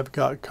up, and I've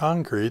got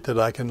concrete that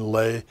I can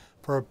lay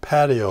for a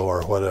patio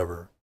or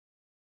whatever.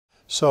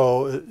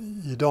 So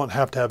you don't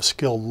have to have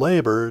skilled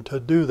labor to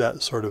do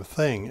that sort of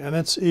thing, and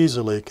it's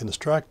easily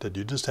constructed.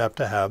 You just have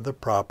to have the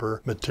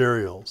proper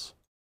materials.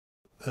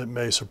 It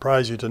may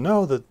surprise you to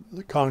know that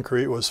the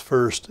concrete was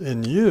first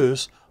in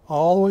use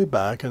all the way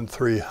back in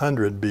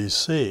 300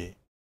 BC.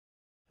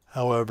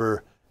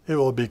 However, it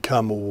will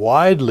become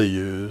widely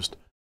used,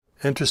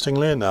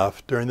 interestingly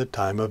enough, during the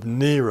time of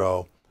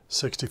Nero,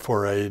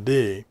 64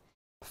 AD,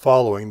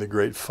 following the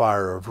Great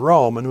Fire of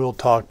Rome, and we'll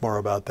talk more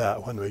about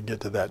that when we get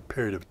to that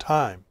period of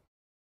time.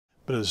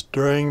 But it's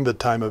during the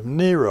time of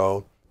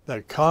Nero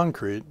that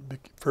concrete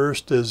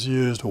first is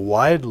used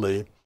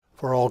widely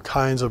for all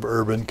kinds of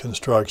urban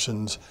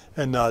constructions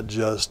and not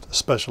just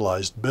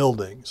specialized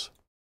buildings.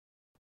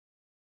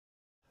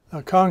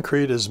 Now,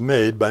 concrete is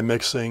made by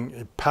mixing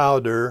a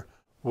powder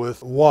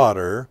with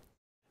water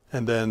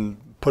and then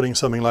putting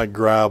something like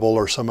gravel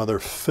or some other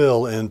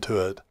fill into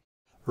it.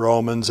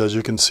 Romans, as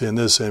you can see in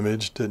this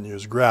image, didn't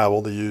use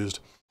gravel. They used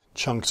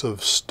chunks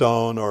of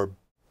stone or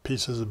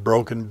pieces of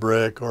broken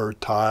brick or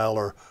tile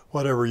or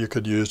whatever you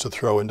could use to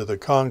throw into the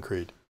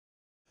concrete.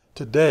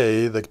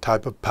 Today, the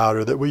type of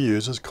powder that we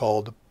use is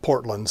called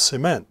Portland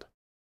cement.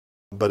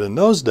 But in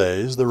those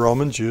days, the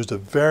Romans used a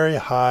very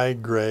high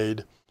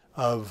grade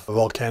of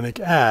volcanic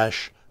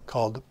ash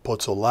called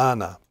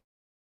pozzolana.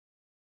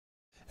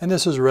 And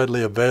this is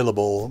readily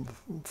available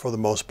for the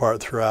most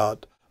part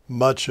throughout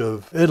much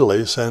of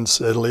Italy, since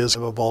Italy is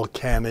a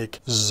volcanic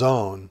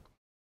zone.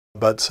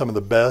 But some of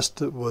the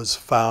best was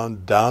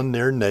found down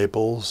near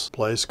Naples, a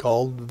place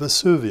called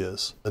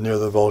Vesuvius, near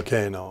the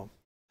volcano.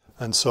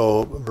 And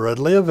so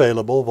readily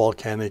available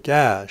volcanic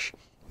ash.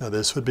 Now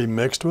this would be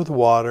mixed with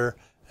water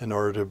in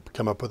order to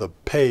come up with a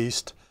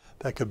paste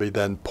that could be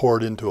then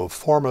poured into a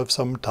form of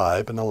some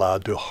type and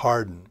allowed to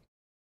harden.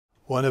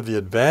 One of the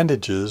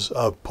advantages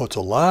of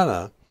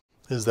pozzolana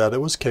is that it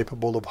was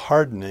capable of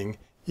hardening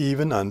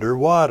even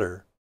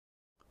underwater.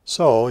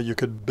 So you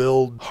could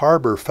build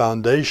harbor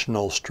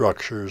foundational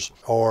structures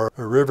or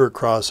river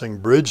crossing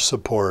bridge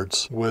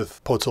supports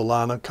with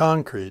pozzolana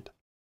concrete.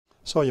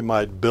 So you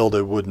might build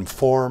a wooden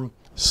form,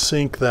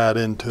 sink that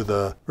into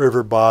the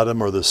river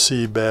bottom or the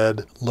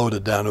seabed, load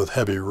it down with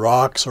heavy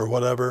rocks or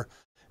whatever,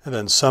 and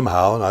then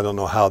somehow, and I don't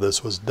know how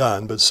this was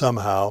done, but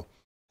somehow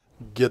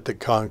get the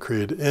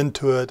concrete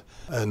into it,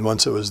 and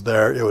once it was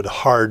there, it would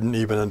harden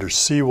even under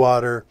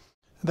seawater.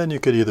 And then you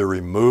could either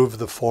remove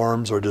the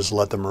forms or just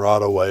let them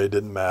rot away,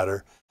 didn't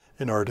matter,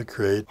 in order to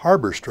create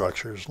harbor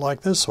structures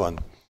like this one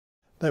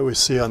that we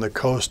see on the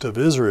coast of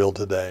Israel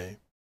today.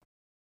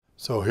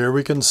 So here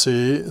we can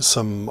see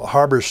some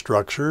harbor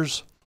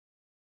structures.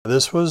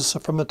 This was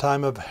from the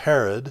time of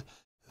Herod,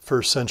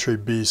 1st century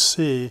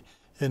BC,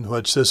 in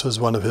which this was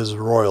one of his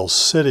royal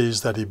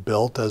cities that he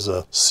built as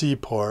a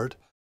seaport.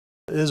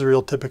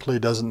 Israel typically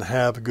doesn't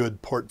have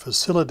good port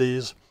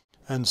facilities,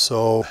 and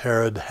so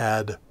Herod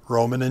had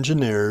Roman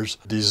engineers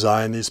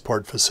design these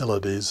port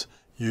facilities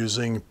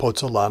using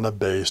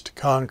pozzolana-based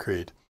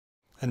concrete.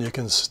 And you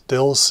can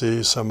still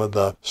see some of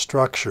the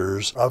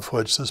structures of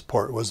which this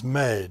port was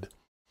made.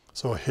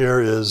 So here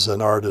is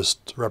an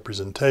artist's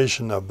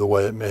representation of the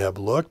way it may have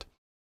looked.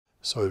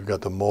 So we've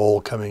got the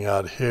mole coming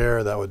out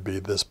here, that would be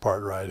this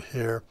part right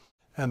here,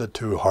 and the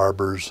two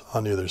harbors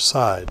on either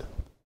side.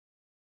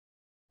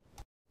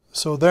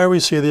 So there we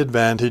see the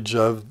advantage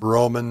of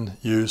Roman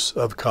use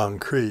of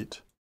concrete.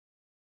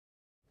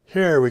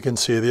 Here we can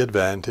see the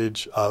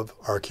advantage of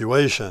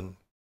arcuation.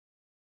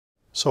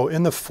 So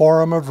in the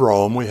Forum of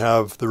Rome we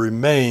have the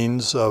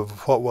remains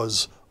of what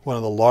was one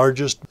of the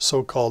largest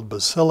so-called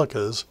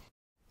basilicas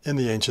in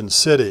the ancient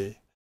city.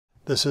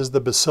 This is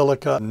the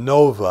Basilica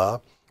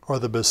Nova, or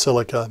the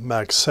Basilica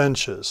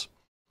Maxentius.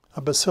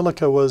 A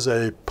basilica was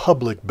a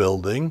public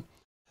building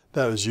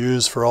that was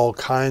used for all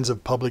kinds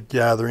of public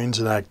gatherings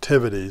and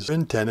activities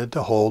intended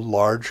to hold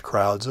large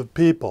crowds of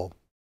people.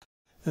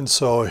 And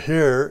so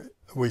here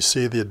we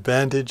see the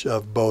advantage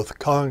of both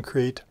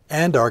concrete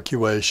and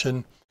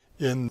arcuation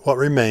in what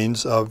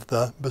remains of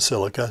the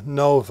Basilica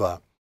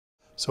Nova.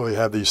 So we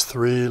have these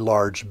three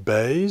large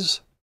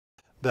bays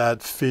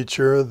that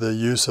feature the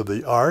use of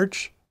the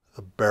arch,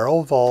 the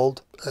barrel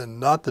vault, and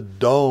not the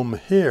dome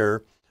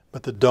here,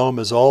 but the dome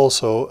is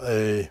also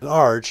an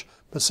arch,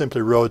 but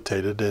simply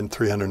rotated in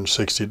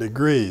 360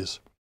 degrees.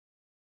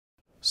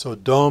 So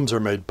domes are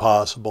made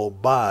possible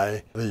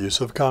by the use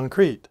of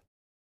concrete.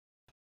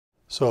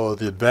 So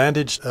the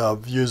advantage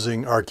of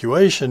using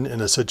arcuation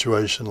in a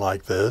situation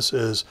like this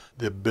is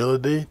the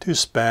ability to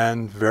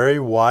span very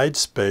wide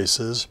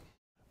spaces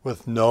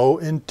with no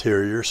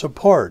interior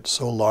support,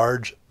 so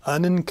large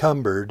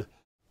unencumbered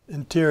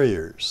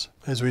interiors,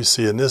 as we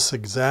see in this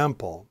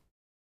example.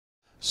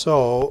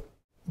 So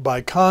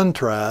by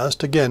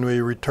contrast, again, we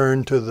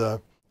return to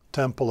the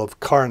Temple of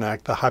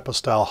Karnak, the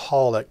hypostyle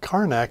hall at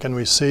Karnak, and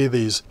we see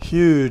these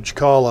huge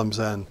columns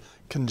and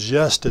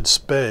congested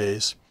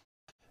space.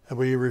 And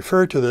we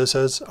refer to this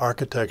as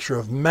architecture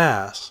of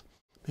mass,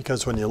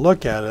 because when you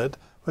look at it,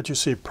 what you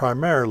see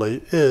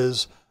primarily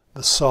is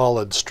the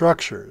solid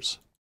structures.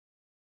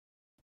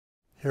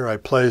 Here I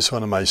place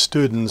one of my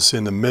students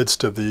in the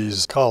midst of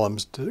these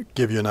columns to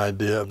give you an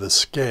idea of the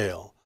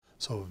scale.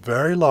 So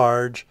very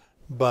large,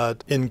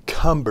 but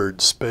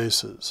encumbered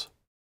spaces.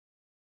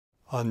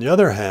 On the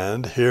other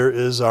hand, here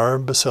is our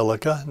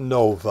Basilica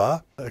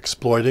Nova,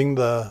 exploiting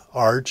the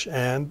arch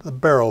and the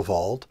barrel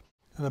vault.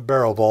 And the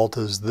barrel vault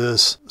is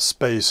this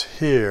space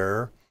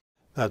here,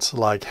 that's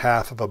like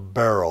half of a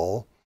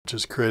barrel, which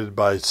is created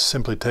by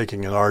simply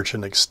taking an arch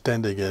and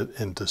extending it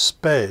into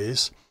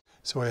space.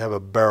 So we have a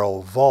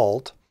barrel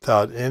vault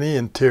without any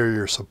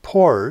interior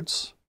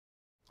supports,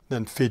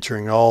 then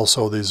featuring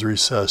also these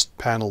recessed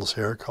panels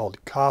here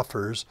called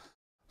coffers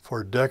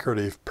for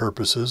decorative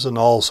purposes and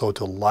also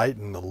to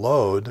lighten the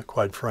load,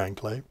 quite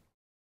frankly.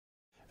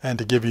 And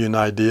to give you an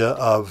idea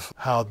of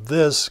how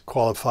this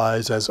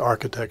qualifies as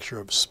architecture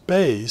of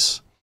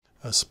space,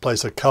 let's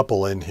place a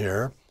couple in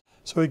here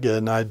so we get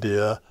an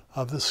idea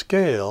of the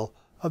scale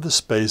of the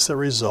space that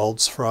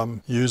results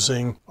from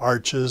using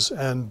arches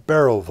and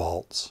barrel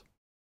vaults.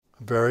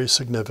 A very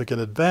significant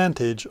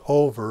advantage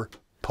over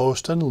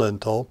post and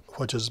lintel,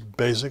 which is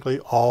basically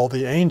all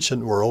the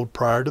ancient world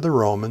prior to the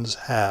Romans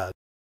had.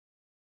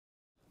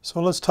 So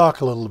let's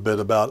talk a little bit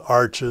about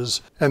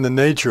arches and the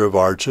nature of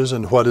arches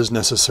and what is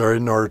necessary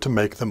in order to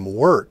make them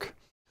work.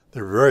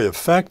 They're very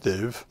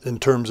effective in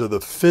terms of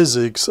the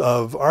physics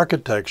of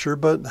architecture,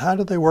 but how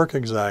do they work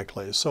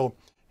exactly? So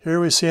here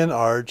we see an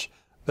arch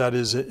that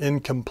is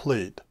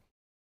incomplete.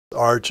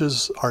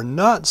 Arches are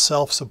not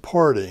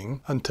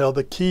self-supporting until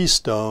the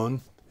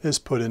keystone is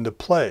put into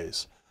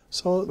place.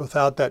 So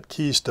without that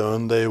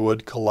keystone, they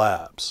would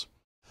collapse.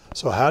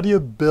 So how do you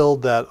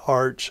build that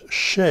arch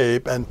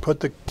shape and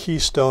put the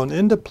keystone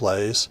into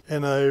place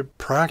in a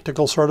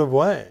practical sort of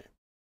way?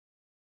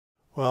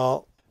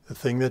 Well, the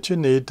thing that you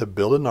need to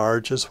build an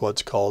arch is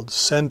what's called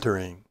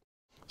centering.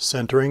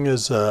 Centering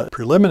is a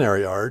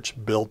preliminary arch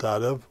built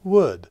out of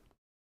wood.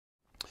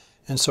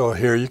 And so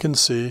here you can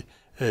see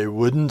a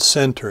wooden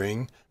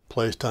centering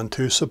placed on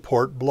two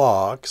support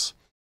blocks.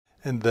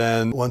 And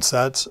then once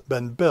that's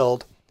been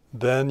built,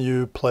 then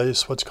you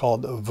place what's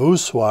called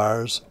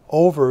voussoirs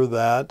over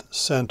that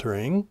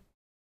centering.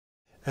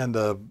 And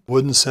the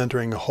wooden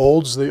centering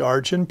holds the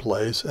arch in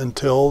place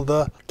until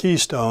the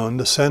keystone,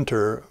 the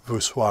center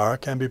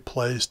voussoir, can be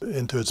placed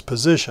into its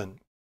position.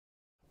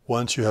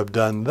 Once you have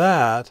done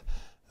that,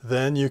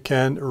 then you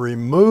can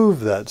remove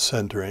that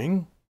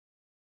centering,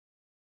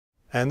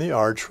 and the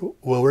arch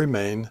will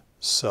remain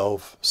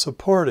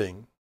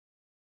self-supporting.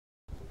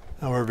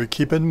 However,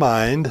 keep in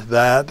mind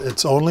that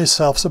it's only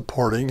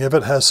self-supporting if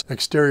it has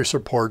exterior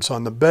supports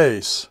on the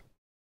base.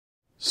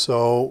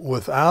 So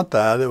without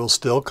that, it will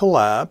still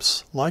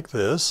collapse like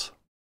this,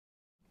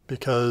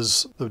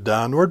 because the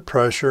downward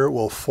pressure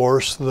will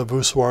force the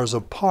voussoirs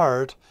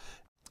apart.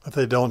 If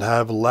they don't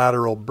have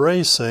lateral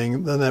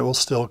bracing, then it will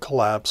still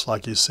collapse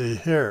like you see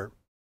here.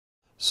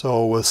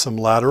 So with some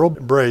lateral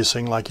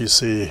bracing like you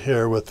see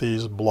here with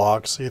these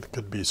blocks, it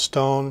could be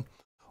stone,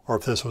 or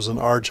if this was an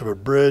arch of a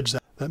bridge,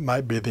 that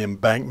might be the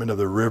embankment of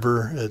the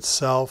river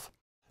itself.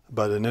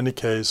 But in any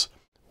case,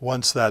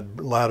 once that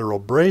lateral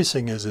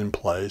bracing is in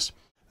place,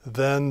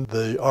 then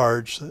the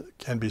arch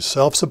can be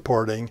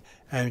self-supporting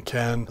and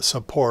can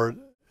support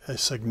a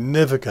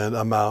significant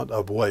amount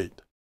of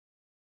weight.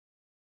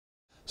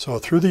 So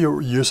through the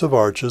use of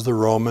arches, the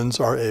Romans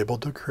are able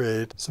to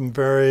create some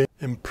very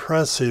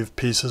impressive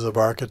pieces of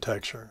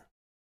architecture.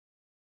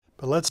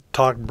 But let's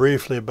talk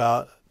briefly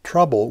about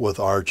trouble with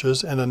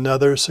arches and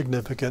another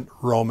significant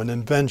Roman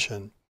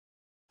invention.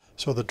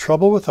 So the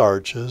trouble with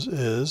arches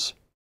is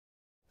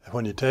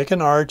when you take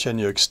an arch and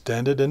you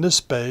extend it into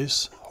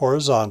space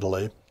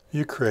horizontally,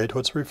 you create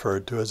what's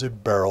referred to as a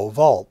barrel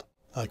vault,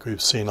 like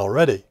we've seen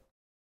already.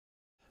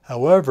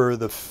 However,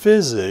 the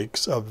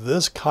physics of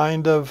this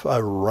kind of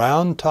a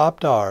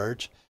round-topped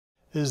arch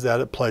is that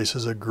it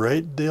places a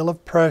great deal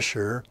of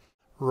pressure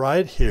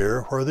right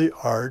here where the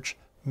arch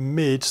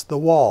meets the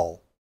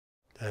wall.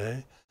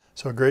 Okay?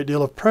 So a great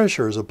deal of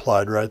pressure is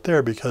applied right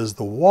there because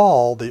the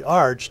wall, the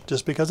arch,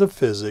 just because of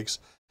physics,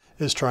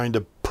 is trying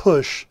to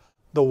push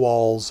the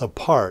walls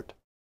apart.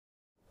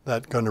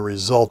 That's going to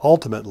result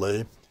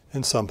ultimately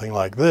in something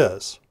like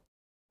this.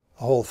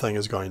 The whole thing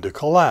is going to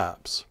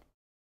collapse.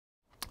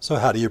 So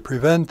how do you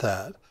prevent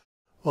that?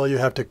 Well, you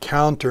have to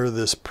counter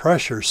this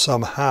pressure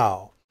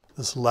somehow,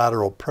 this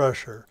lateral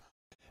pressure.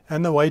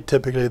 And the way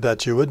typically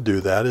that you would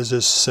do that is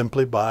just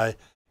simply by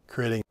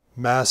creating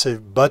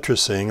massive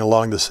buttressing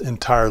along this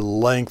entire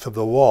length of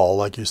the wall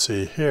like you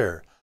see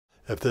here.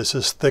 If this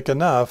is thick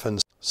enough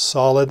and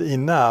solid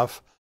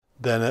enough,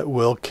 then it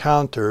will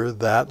counter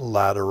that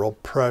lateral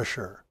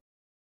pressure.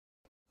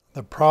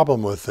 The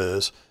problem with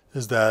this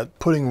is that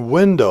putting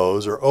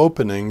windows or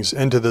openings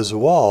into this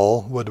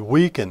wall would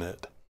weaken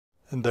it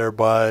and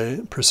thereby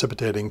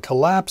precipitating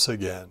collapse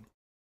again.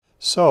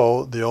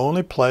 So the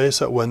only place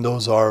that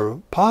windows are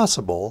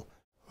possible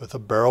with a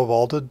barrel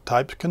vaulted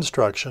type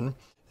construction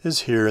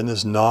is here in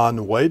this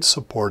non-weight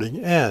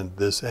supporting end,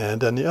 this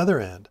end and the other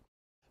end.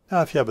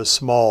 Now if you have a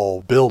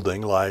small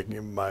building like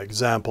in my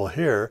example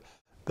here,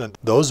 then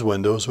those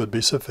windows would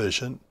be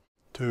sufficient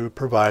to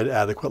provide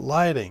adequate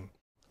lighting.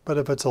 But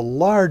if it's a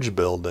large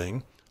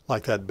building,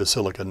 like that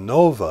Basilica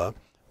Nova,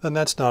 then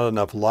that's not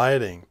enough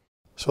lighting.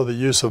 So the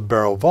use of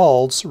barrel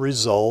vaults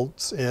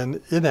results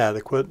in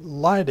inadequate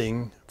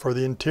lighting for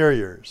the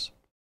interiors.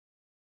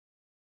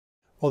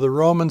 Well, the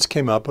Romans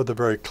came up with a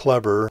very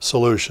clever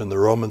solution. The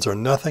Romans are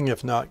nothing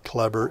if not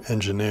clever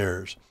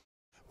engineers.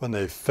 When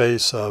they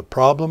face a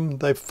problem,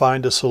 they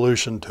find a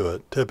solution to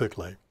it,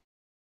 typically.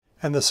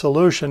 And the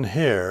solution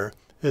here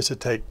is to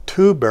take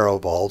two barrel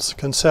vaults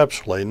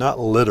conceptually, not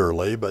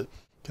literally, but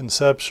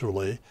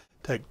conceptually,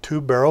 take two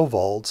barrel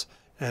vaults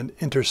and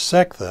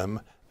intersect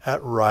them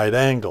at right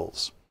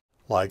angles,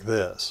 like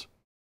this.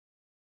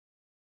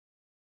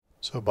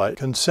 So by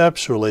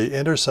conceptually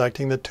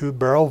intersecting the two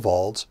barrel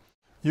vaults,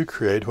 you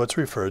create what's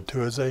referred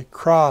to as a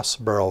cross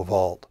barrel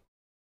vault.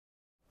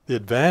 The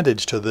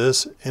advantage to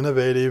this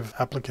innovative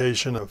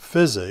application of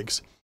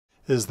physics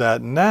is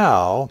that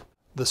now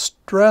the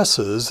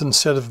stresses,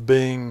 instead of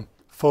being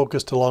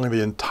focused along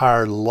the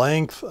entire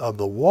length of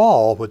the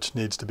wall, which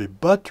needs to be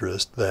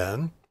buttressed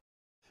then,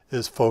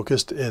 is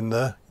focused in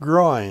the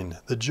groin,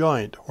 the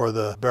joint where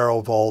the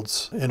barrel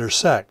vaults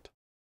intersect.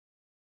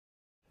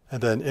 And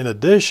then in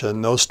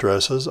addition, those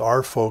stresses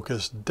are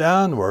focused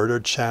downward or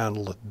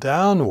channeled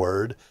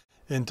downward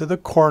into the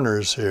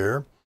corners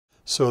here,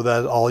 so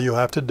that all you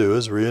have to do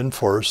is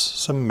reinforce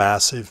some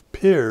massive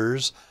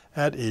piers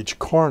at each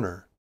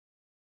corner.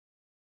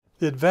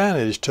 The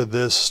advantage to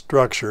this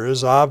structure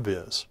is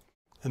obvious,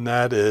 and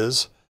that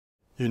is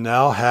you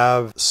now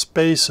have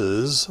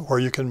spaces where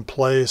you can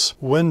place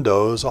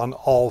windows on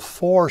all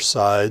four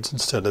sides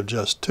instead of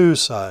just two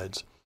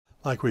sides,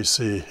 like we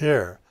see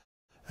here.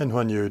 And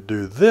when you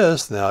do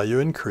this, now you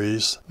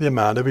increase the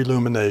amount of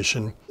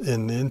illumination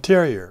in the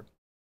interior.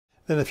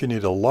 Then if you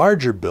need a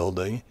larger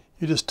building,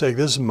 you just take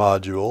this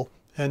module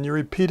and you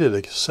repeat it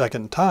a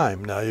second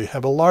time. Now you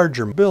have a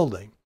larger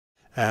building,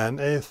 and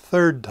a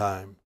third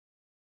time.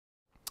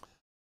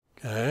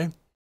 Okay.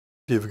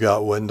 You've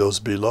got windows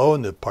below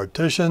in the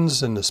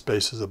partitions and the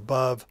spaces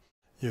above.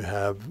 You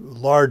have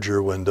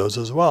larger windows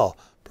as well,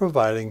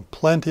 providing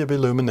plenty of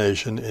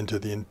illumination into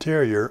the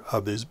interior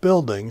of these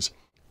buildings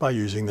by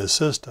using this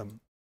system.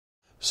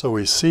 So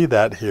we see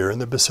that here in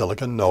the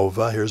Basilica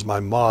Nova. Here's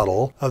my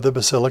model of the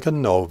Basilica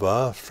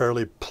Nova,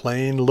 fairly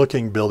plain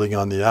looking building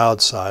on the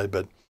outside,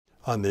 but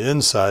on the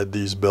inside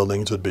these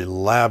buildings would be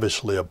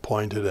lavishly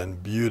appointed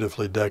and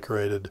beautifully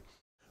decorated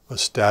with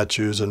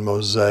statues and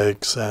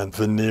mosaics and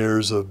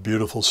veneers of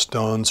beautiful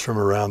stones from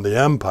around the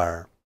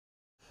empire.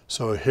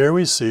 So here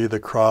we see the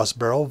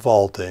cross-barrel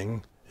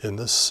vaulting in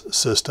this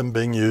system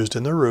being used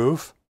in the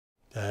roof.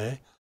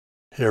 Okay.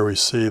 Here we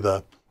see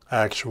the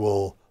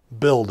actual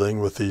building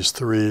with these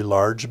three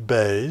large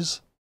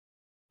bays.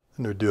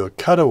 And we do a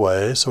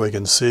cutaway so we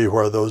can see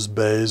where those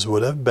bays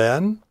would have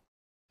been.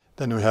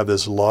 Then we have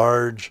this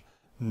large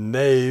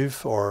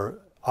nave or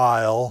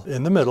aisle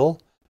in the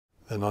middle.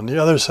 Then on the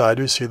other side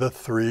we see the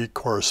three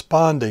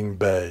corresponding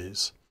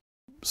bays.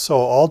 So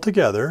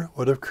altogether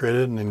would have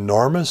created an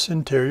enormous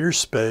interior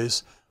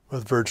space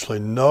with virtually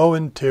no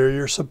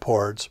interior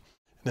supports.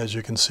 And as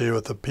you can see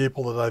with the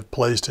people that I've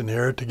placed in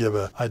here to give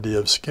an idea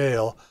of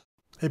scale,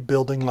 a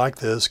building like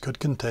this could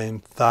contain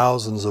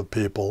thousands of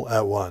people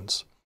at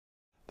once.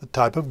 The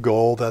type of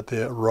goal that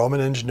the Roman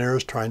engineer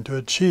is trying to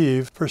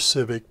achieve for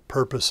civic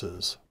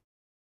purposes.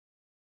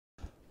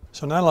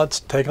 So now let's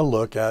take a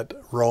look at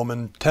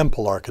Roman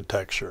temple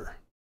architecture.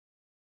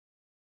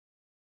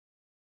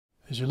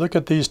 As you look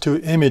at these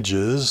two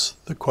images,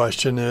 the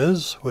question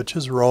is, which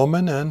is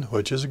Roman and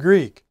which is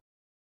Greek?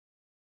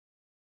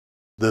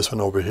 This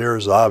one over here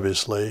is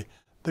obviously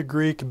the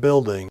Greek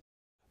building.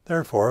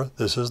 Therefore,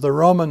 this is the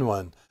Roman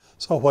one.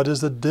 So what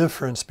is the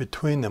difference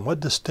between them?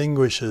 What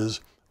distinguishes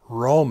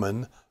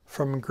Roman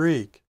from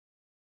Greek?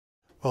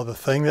 Well, the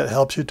thing that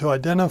helps you to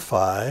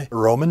identify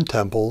Roman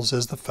temples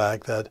is the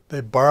fact that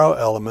they borrow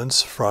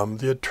elements from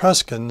the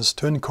Etruscans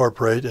to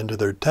incorporate into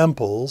their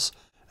temples,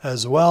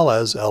 as well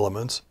as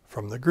elements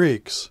from the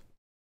Greeks.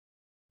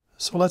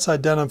 So let's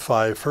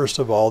identify, first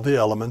of all, the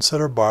elements that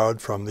are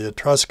borrowed from the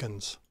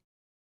Etruscans.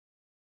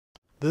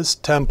 This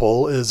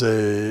temple is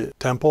a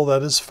temple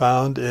that is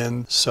found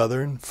in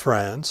southern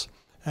France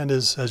and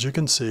is, as you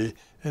can see,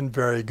 in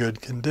very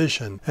good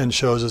condition and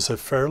shows us a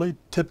fairly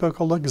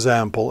typical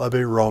example of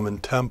a Roman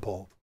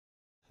temple.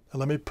 Now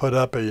let me put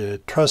up an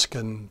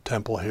Etruscan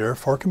temple here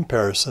for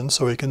comparison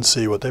so we can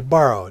see what they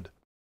borrowed.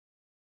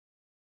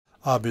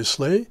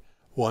 Obviously,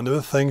 one of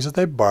the things that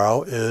they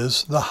borrow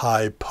is the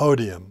high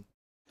podium.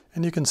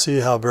 And you can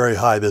see how very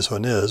high this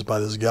one is by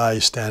this guy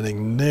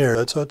standing near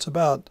it. So it's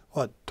about,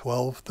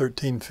 12,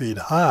 13 feet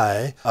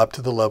high up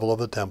to the level of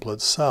the temple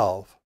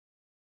itself.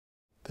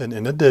 Then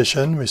in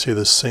addition, we see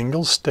the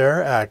single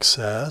stair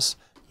access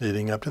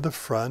leading up to the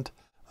front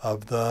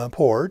of the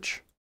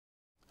porch,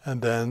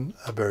 and then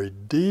a very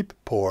deep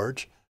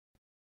porch,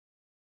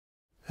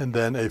 and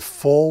then a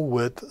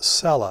full-width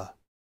cella.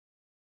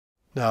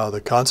 Now,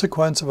 the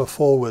consequence of a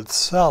full-width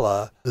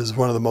cella is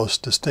one of the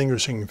most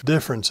distinguishing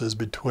differences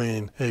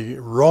between a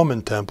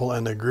Roman temple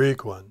and a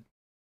Greek one.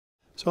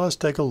 So let's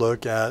take a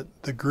look at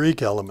the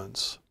Greek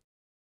elements.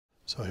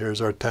 So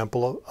here's our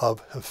temple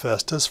of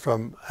Hephaestus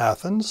from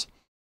Athens.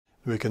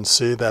 We can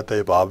see that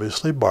they've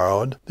obviously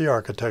borrowed the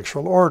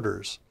architectural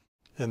orders.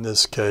 In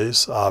this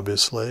case,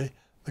 obviously,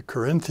 the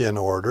Corinthian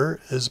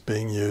order is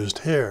being used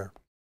here.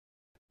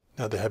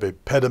 Now they have a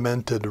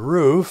pedimented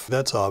roof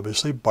that's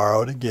obviously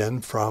borrowed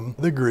again from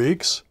the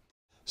Greeks.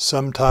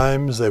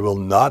 Sometimes they will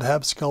not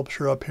have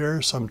sculpture up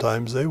here,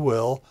 sometimes they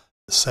will.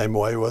 The same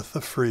way with the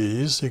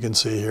frieze. You can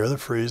see here the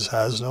frieze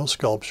has no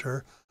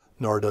sculpture,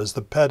 nor does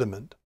the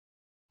pediment.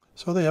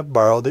 So they have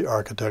borrowed the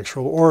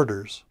architectural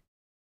orders.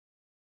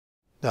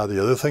 Now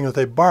the other thing that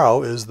they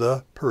borrow is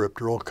the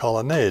peripteral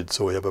colonnade.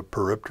 So we have a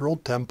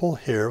peripteral temple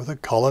here with a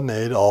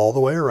colonnade all the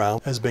way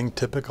around as being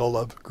typical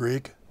of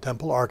Greek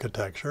temple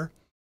architecture.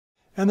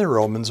 And the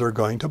Romans are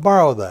going to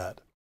borrow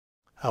that.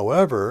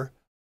 However,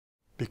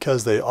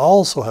 because they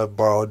also have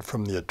borrowed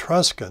from the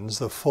Etruscans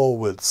the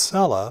full-width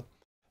cella,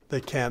 they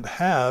can't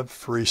have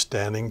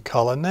freestanding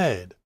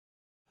colonnade.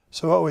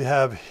 So what we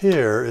have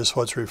here is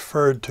what's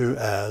referred to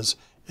as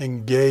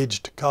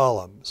engaged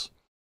columns.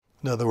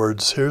 In other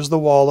words, here's the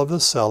wall of the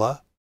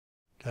cella,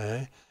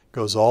 okay,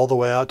 goes all the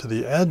way out to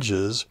the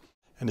edges,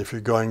 and if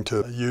you're going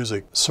to use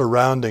a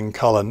surrounding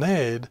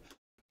colonnade,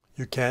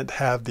 you can't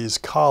have these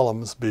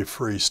columns be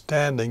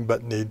freestanding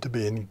but need to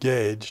be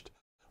engaged,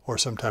 or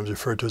sometimes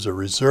referred to as a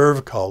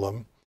reserve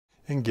column,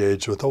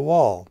 engaged with a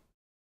wall.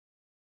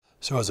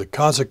 So as a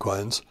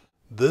consequence,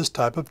 this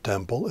type of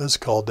temple is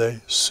called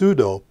a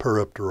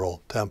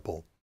pseudo-peripteral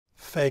temple,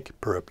 fake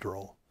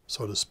peripteral,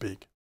 so to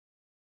speak.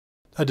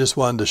 I just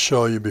wanted to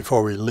show you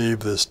before we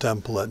leave this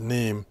temple at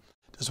Nîmes,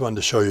 just wanted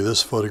to show you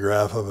this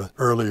photograph of an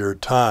earlier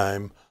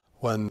time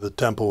when the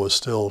temple was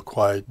still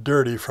quite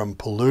dirty from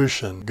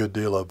pollution. A good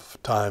deal of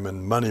time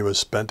and money was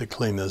spent to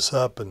clean this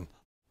up, and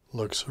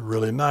Looks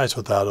really nice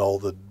without all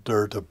the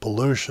dirt of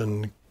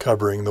pollution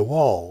covering the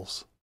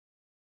walls.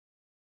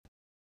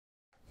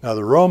 Now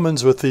the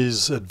Romans, with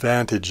these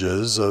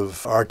advantages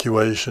of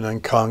arcuation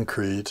and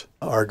concrete,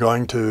 are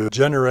going to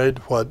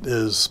generate what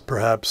is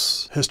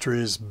perhaps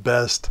history's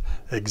best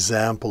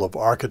example of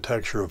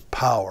architecture of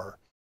power.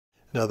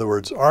 In other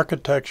words,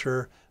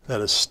 architecture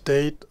that a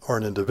state or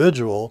an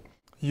individual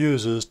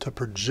uses to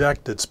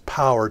project its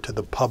power to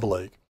the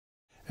public.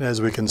 And as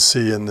we can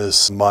see in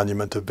this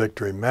Monument of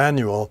Victory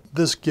manual,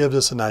 this gives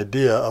us an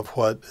idea of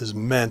what is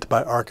meant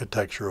by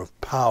architecture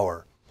of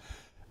power.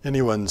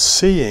 Anyone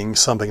seeing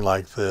something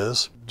like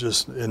this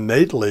just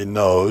innately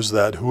knows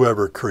that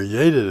whoever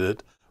created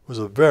it was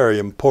a very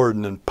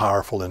important and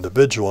powerful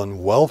individual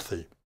and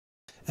wealthy.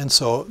 And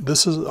so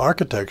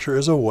architecture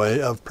is a way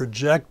of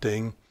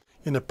projecting,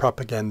 in a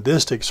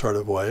propagandistic sort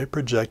of way,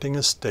 projecting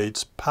a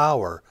state's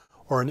power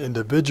or an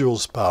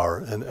individual's power,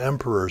 an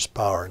emperor's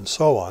power, and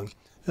so on,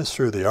 is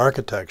through the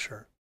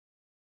architecture.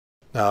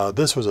 Now,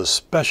 this was a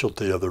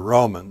specialty of the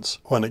Romans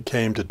when it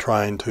came to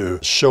trying to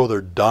show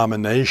their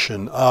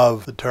domination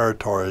of the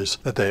territories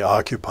that they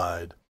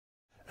occupied.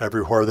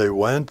 Everywhere they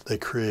went, they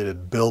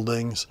created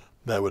buildings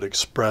that would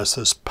express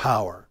this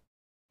power.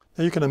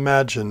 Now, you can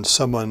imagine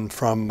someone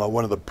from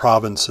one of the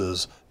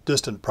provinces,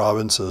 distant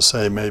provinces,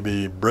 say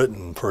maybe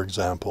Britain, for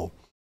example,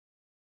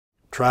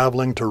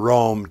 traveling to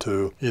Rome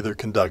to either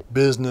conduct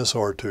business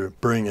or to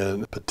bring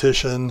a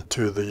petition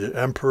to the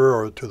emperor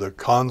or to the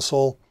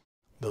consul,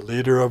 the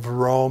leader of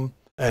Rome,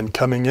 and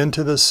coming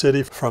into the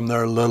city from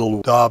their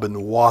little daub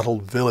and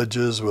wattled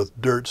villages with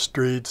dirt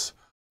streets,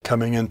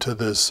 coming into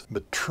this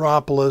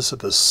metropolis at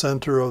the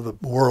center of the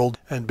world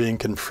and being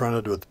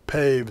confronted with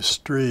paved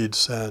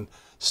streets and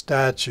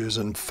statues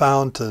and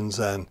fountains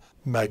and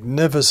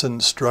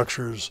magnificent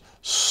structures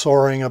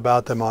soaring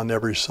about them on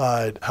every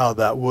side, how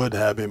that would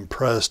have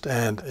impressed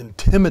and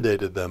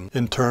intimidated them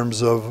in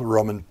terms of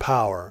Roman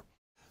power.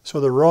 So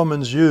the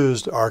Romans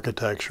used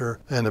architecture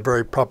in a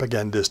very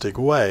propagandistic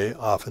way,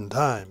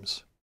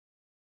 oftentimes.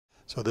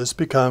 So this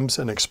becomes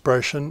an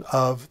expression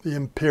of the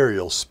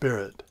imperial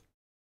spirit.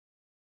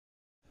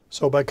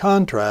 So by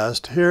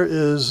contrast, here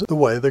is the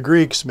way the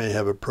Greeks may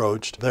have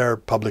approached their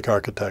public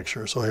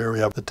architecture. So here we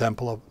have the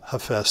Temple of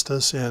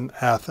Hephaestus in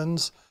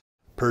Athens,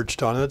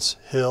 perched on its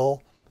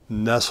hill,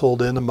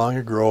 nestled in among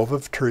a grove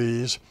of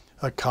trees,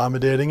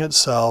 accommodating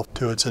itself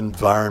to its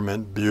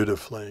environment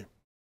beautifully.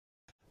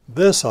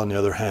 This, on the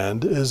other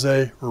hand, is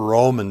a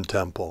Roman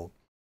temple.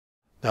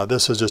 Now,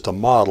 this is just a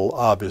model,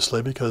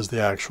 obviously, because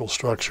the actual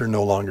structure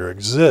no longer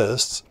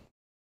exists.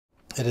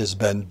 It has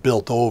been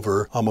built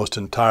over almost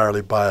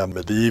entirely by a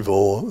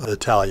medieval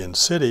Italian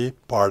city,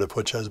 part of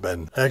which has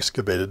been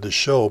excavated to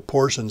show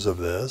portions of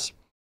this.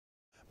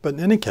 But in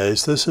any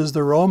case, this is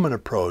the Roman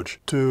approach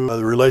to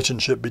the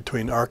relationship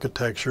between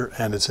architecture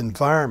and its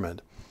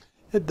environment.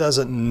 It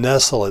doesn't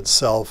nestle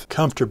itself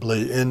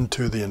comfortably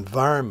into the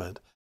environment.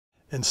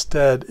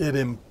 Instead, it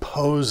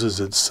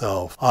imposes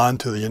itself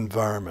onto the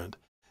environment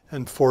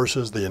and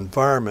forces the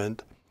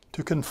environment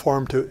to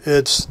conform to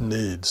its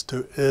needs,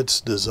 to its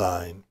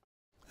design.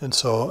 And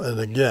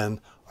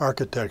again,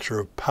 architecture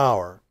of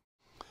power.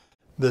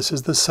 This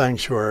is the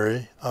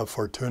sanctuary of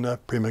Fortuna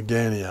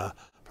Primigenia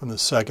from the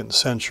 2nd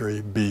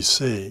century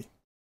BC,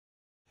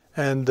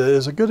 and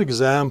is a good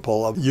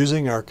example of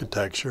using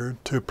architecture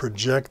to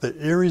project the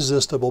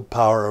irresistible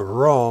power of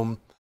Rome,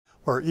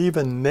 where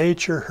even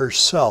nature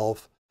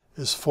herself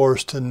is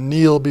forced to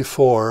kneel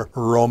before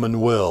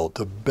Roman will,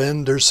 to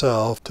bend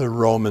herself to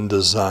Roman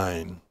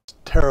design,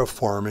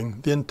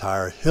 terraforming the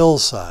entire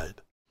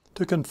hillside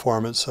to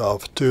conform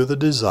itself to the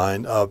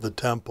design of the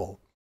temple.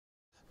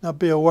 Now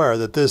be aware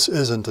that this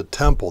isn't a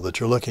temple that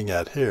you're looking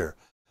at here.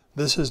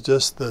 This is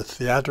just the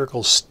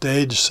theatrical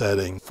stage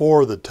setting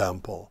for the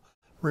temple.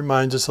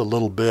 Reminds us a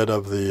little bit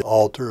of the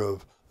altar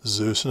of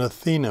Zeus and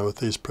Athena with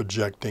these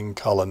projecting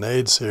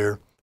colonnades here,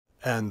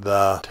 and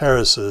the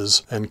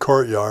terraces and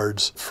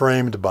courtyards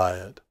framed by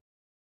it.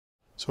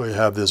 So we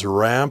have this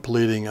ramp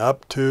leading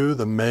up to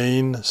the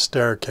main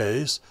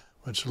staircase,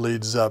 which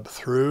leads up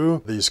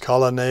through these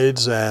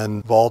colonnades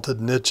and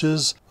vaulted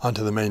niches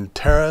onto the main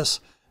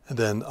terrace, and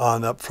then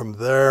on up from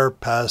there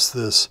past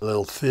this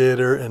little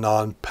theater and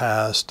on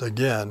past,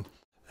 again,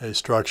 a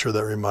structure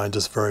that reminds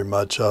us very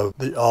much of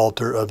the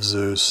altar of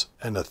Zeus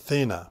and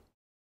Athena.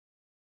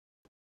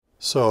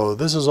 So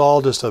this is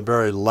all just a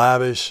very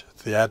lavish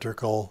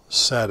theatrical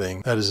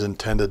setting that is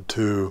intended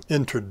to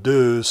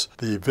introduce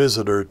the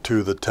visitor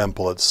to the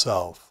temple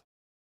itself.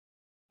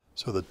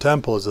 So the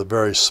temple is a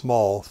very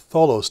small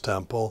Tholos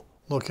temple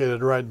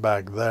located right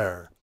back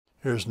there.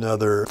 Here's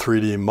another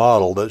 3D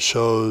model that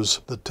shows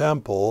the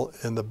temple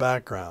in the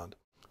background.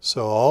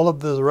 So all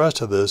of the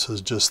rest of this is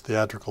just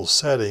theatrical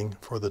setting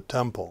for the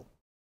temple.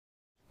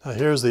 Now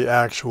here's the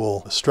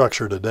actual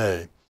structure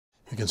today.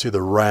 You can see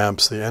the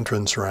ramps, the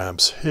entrance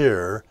ramps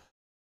here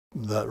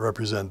that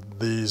represent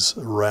these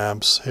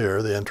ramps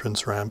here, the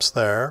entrance ramps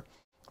there,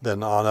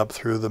 then on up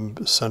through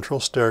the central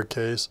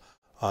staircase,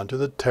 onto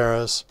the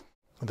terrace,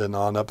 then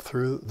on up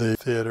through the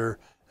theater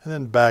and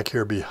then back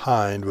here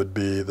behind would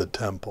be the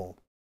temple.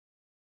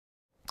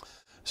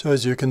 So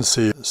as you can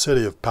see, the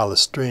city of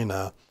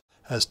Palestrina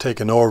has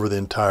taken over the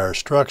entire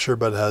structure,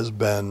 but has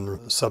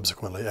been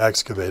subsequently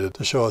excavated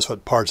to show us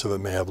what parts of it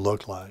may have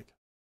looked like.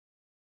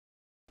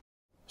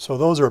 So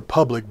those are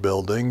public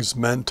buildings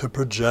meant to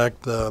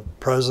project the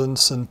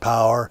presence and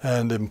power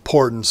and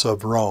importance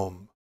of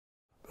Rome.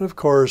 But of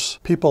course,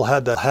 people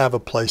had to have a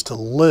place to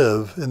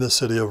live in the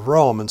city of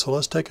Rome, and so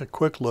let's take a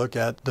quick look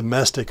at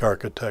domestic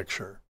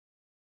architecture.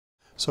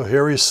 So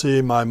here we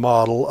see my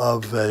model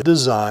of a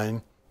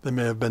design that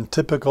may have been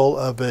typical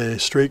of a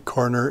street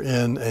corner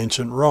in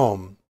ancient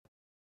Rome.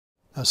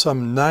 Now,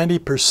 some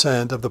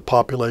 90% of the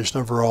population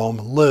of Rome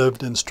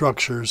lived in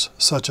structures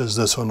such as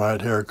this one right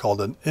here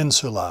called an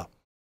insula,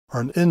 or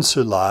an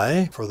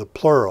insulae for the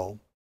plural.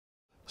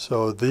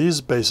 So these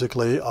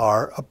basically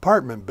are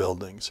apartment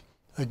buildings,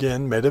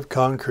 again made of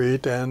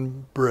concrete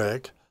and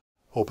brick,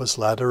 opus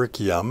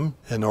latericium,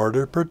 in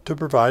order to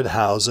provide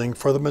housing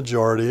for the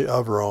majority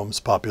of Rome's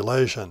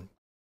population.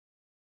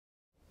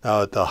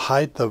 Now, at the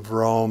height of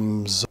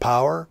Rome's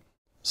power,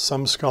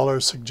 some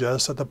scholars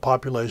suggest that the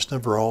population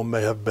of Rome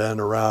may have been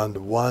around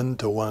 1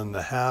 to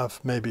 1.5,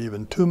 maybe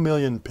even 2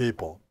 million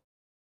people.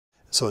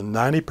 So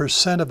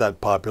 90% of that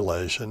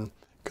population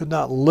could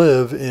not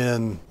live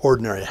in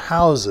ordinary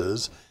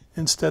houses.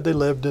 Instead, they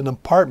lived in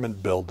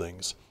apartment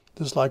buildings,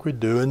 just like we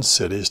do in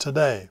cities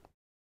today.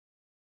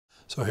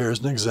 So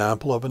here's an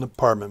example of an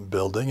apartment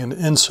building, an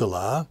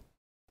insula,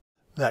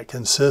 that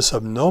consists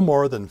of no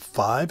more than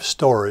 5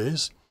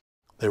 stories.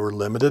 They were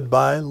limited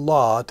by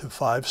law to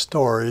 5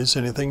 stories,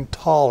 anything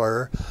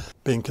taller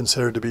being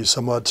considered to be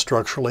somewhat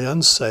structurally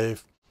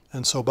unsafe,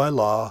 and so by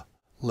law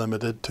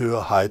limited to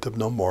a height of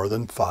no more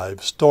than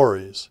 5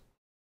 stories.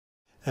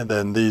 And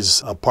then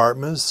these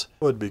apartments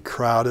would be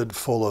crowded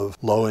full of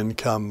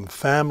low-income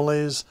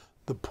families,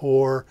 the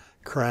poor,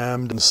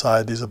 crammed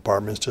inside these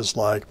apartments just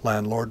like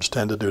landlords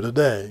tend to do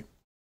today.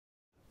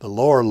 The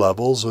lower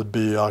levels would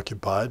be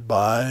occupied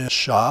by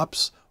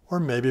shops, or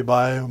maybe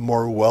by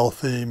more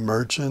wealthy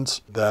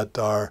merchants that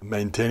are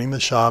maintaining the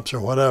shops or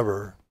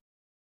whatever.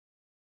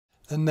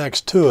 And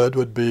next to it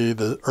would be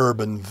the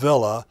urban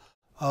villa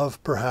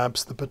of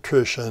perhaps the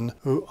patrician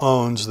who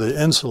owns the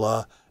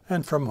insula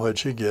and from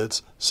which he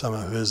gets some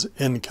of his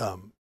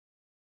income.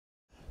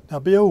 Now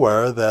be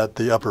aware that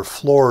the upper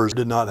floors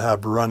did not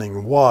have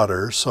running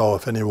water, so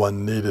if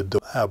anyone needed to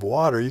have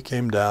water, you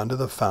came down to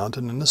the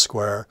fountain in the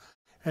square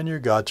and you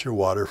got your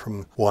water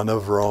from one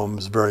of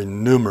Rome's very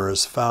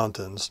numerous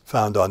fountains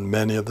found on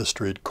many of the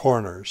street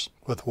corners,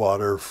 with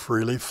water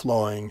freely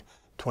flowing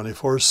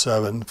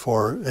 24/7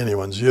 for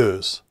anyone's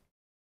use.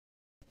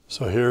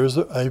 So here's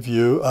a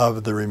view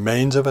of the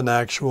remains of an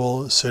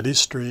actual city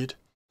street.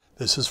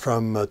 This is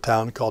from a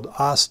town called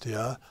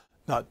Ostia,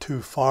 not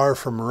too far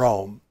from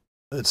Rome.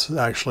 It's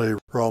actually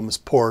Rome's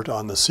port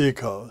on the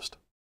seacoast.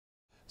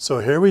 So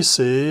here we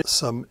see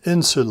some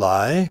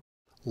insulae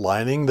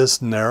lining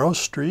this narrow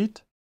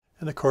street.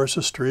 And of course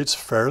the street's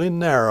fairly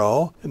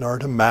narrow in order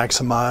to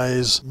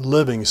maximize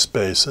living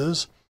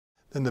spaces.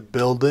 Then the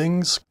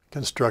buildings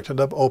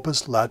constructed of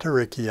opus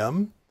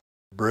latericium,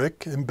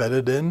 brick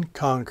embedded in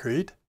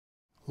concrete,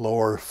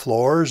 lower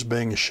floors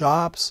being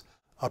shops,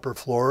 upper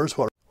floors,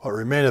 what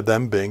remain of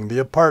them being the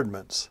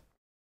apartments.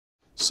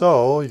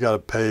 So you got a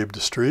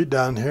paved street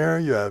down here,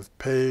 you have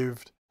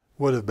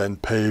would have been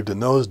paved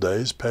in those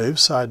days, paved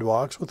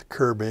sidewalks with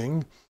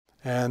curbing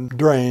and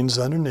drains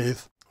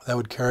underneath that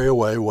would carry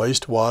away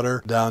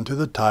wastewater down to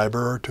the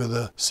Tiber or to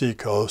the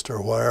seacoast or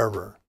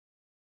wherever.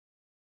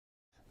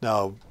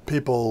 Now,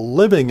 people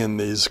living in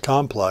these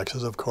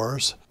complexes, of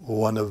course,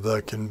 one of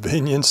the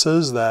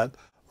conveniences that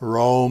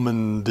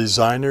Roman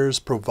designers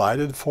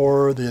provided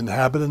for the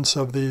inhabitants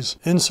of these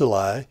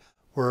insulae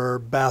were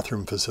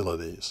bathroom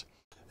facilities.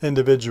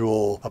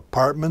 Individual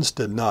apartments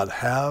did not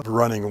have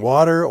running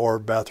water or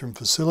bathroom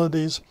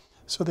facilities,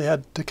 so they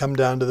had to come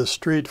down to the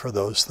street for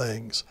those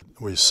things.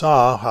 We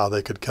saw how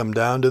they could come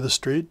down to the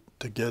street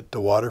to get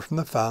the water from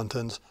the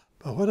fountains,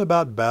 but what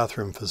about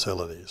bathroom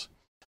facilities?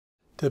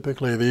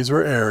 Typically, these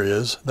were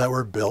areas that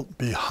were built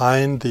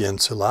behind the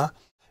insula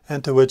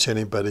and to which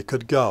anybody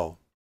could go.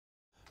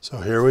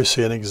 So here we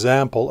see an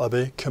example of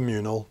a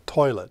communal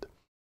toilet.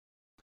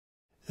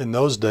 In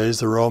those days,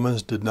 the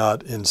Romans did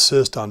not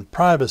insist on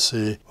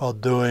privacy while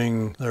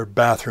doing their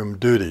bathroom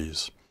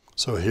duties.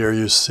 So here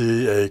you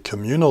see a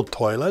communal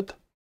toilet.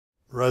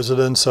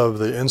 Residents of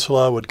the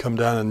insula would come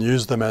down and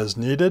use them as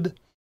needed.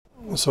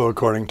 So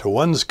according to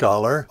one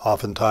scholar,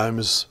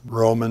 oftentimes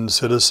Roman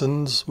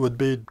citizens would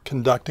be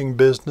conducting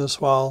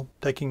business while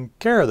taking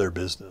care of their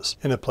business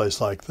in a place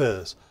like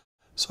this.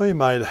 So you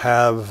might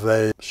have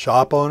a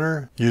shop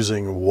owner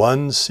using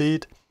one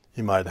seat.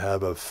 You might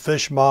have a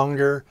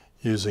fishmonger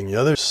using the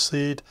other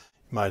seat.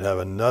 You might have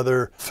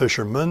another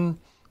fisherman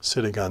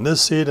sitting on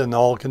this seat and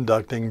all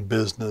conducting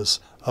business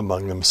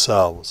among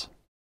themselves.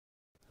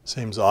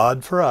 Seems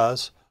odd for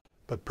us,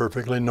 but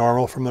perfectly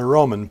normal from the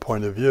Roman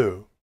point of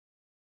view.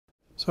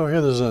 So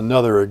here there's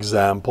another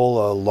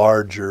example, a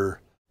larger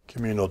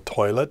communal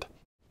toilet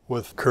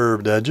with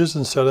curved edges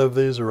instead of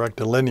these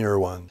rectilinear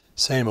ones.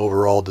 Same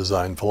overall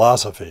design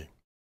philosophy.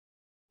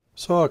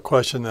 So a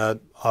question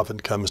that often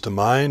comes to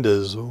mind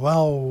is,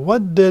 well,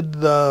 what did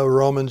the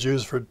Romans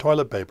use for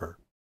toilet paper?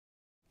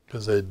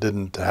 Because they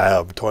didn't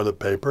have toilet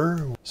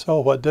paper, so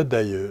what did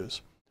they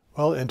use?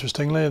 Well,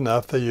 interestingly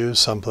enough, they used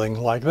something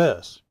like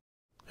this,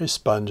 a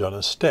sponge on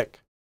a stick.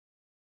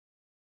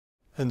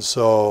 And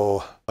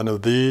so one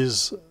of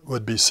these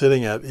would be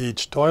sitting at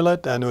each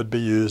toilet and would be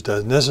used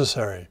as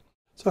necessary.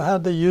 So how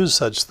did they use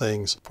such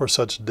things for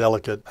such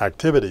delicate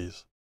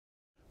activities?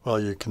 Well,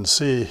 you can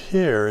see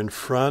here in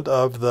front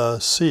of the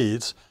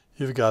seats,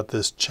 you've got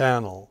this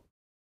channel.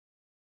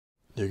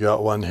 You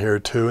got one here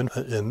too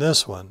in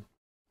this one.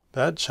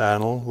 That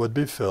channel would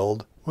be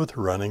filled with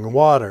running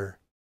water.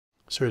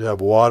 So you'd have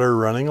water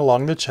running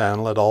along the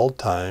channel at all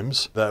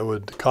times that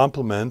would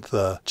complement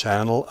the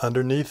channel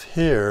underneath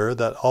here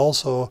that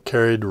also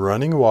carried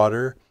running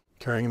water,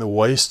 carrying the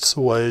wastes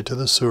away to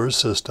the sewer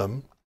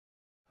system.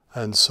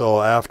 And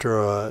so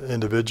after an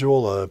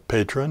individual, a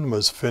patron,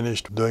 was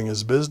finished doing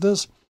his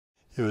business,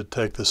 he would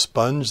take the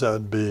sponge that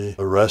would be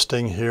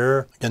resting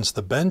here against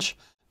the bench,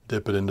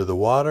 dip it into the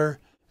water,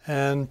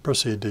 and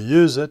proceed to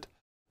use it,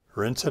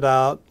 rinse it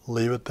out,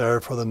 leave it there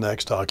for the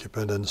next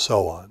occupant, and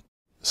so on.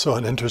 So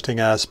an interesting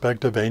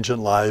aspect of ancient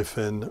life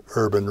in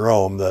urban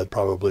Rome that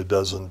probably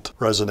doesn't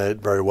resonate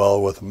very well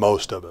with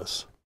most of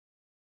us.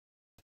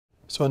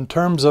 So in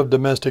terms of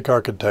domestic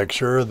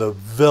architecture, the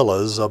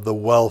villas of the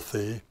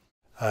wealthy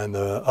and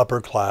the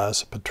upper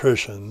class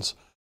patricians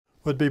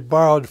would be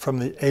borrowed from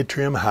the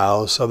atrium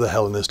house of the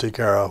Hellenistic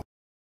era.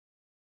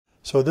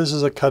 So this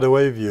is a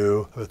cutaway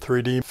view of a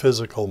 3D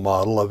physical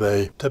model of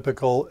a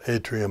typical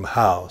atrium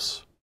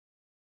house.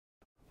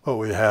 What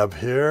we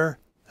have here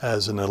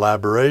as an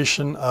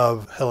elaboration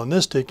of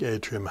Hellenistic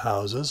atrium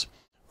houses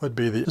would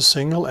be the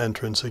single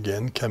entrance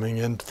again coming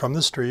in from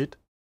the street,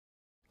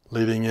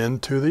 leading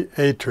into the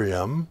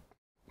atrium.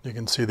 You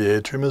can see the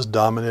atrium is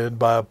dominated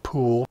by a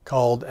pool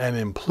called an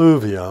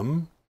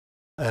impluvium,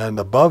 and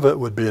above it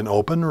would be an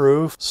open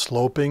roof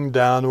sloping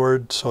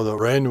downward so the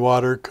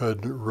rainwater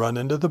could run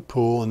into the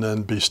pool and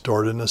then be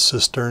stored in a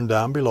cistern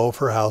down below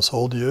for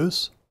household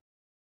use.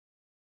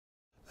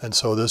 And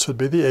so this would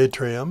be the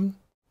atrium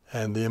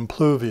and the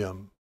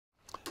impluvium.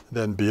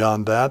 Then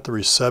beyond that, the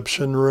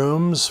reception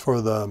rooms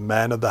for the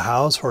man of the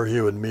house where he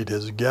would meet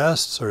his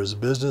guests or his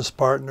business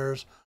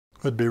partners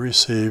would be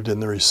received in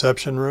the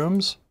reception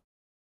rooms.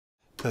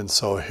 And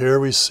so here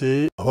we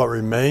see what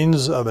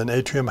remains of an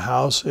atrium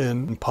house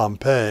in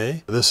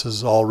Pompeii. This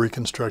is all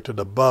reconstructed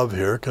above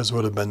here because it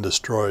would have been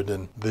destroyed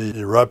in the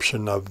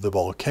eruption of the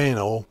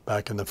volcano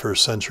back in the 1st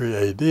century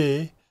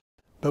AD.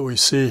 But we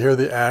see here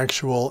the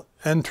actual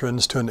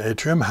entrance to an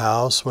atrium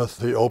house with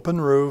the open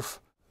roof,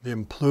 the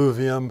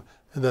impluvium,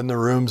 and then the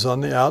rooms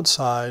on the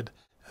outside.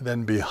 And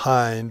then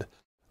behind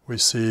we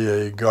see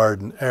a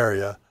garden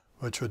area,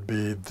 which would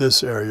be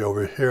this area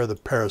over here, the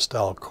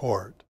peristyle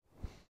court.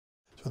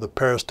 So the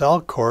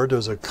peristyle court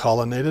is a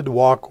colonnaded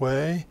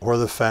walkway where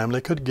the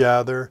family could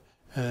gather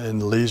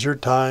in leisure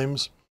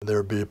times. There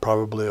would be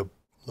probably a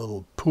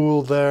little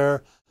pool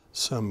there,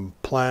 some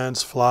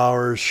plants,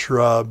 flowers,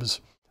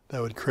 shrubs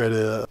that would create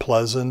a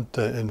pleasant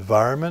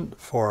environment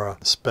for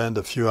spend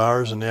a few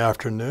hours in the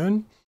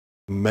afternoon.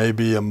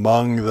 Maybe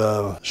among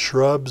the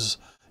shrubs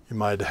you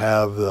might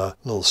have the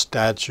little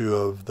statue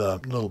of the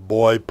little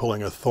boy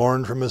pulling a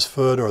thorn from his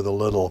foot, or the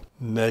little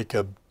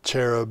naked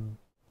cherub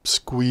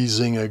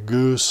squeezing a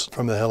goose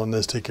from the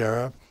Hellenistic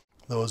era.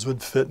 Those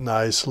would fit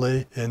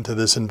nicely into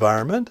this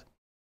environment.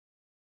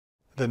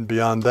 Then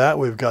beyond that,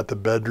 we've got the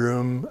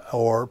bedroom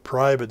or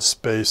private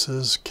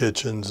spaces,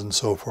 kitchens and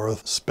so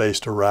forth,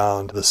 spaced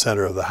around the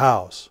center of the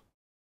house.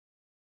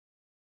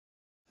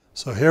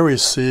 So here we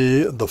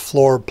see the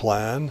floor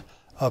plan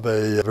of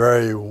a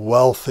very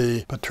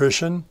wealthy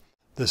patrician.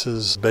 This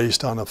is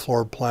based on a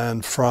floor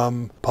plan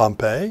from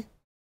Pompeii.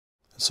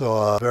 So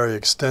a very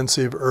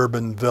extensive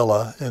urban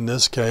villa in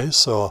this case.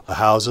 So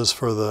houses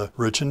for the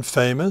rich and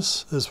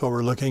famous is what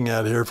we're looking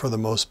at here for the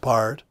most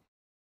part.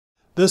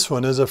 This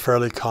one is a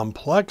fairly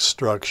complex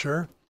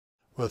structure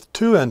with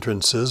two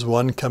entrances,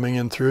 one coming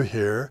in through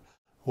here,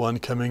 one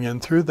coming in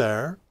through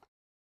there,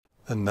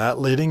 and that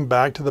leading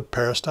back to the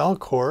peristyle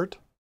court,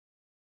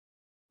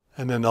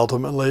 and then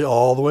ultimately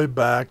all the way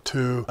back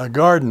to a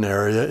garden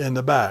area in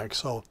the back.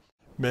 So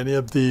many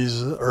of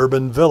these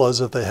urban villas,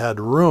 if they had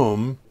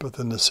room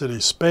within the city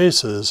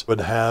spaces,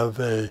 would have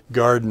a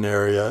garden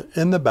area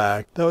in the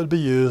back that would be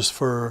used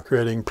for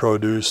creating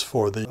produce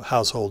for the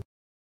household.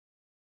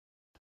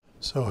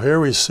 So here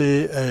we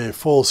see a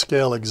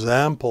full-scale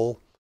example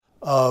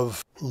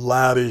of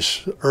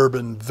lavish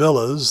urban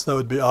villas that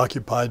would be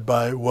occupied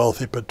by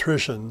wealthy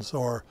patricians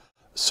or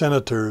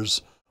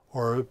senators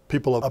or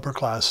people of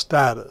upper-class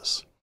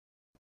status.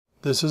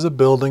 This is a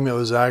building that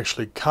was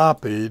actually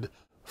copied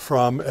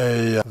from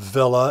a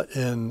villa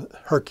in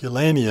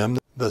Herculaneum,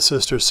 the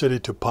sister city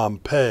to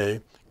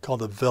Pompeii, called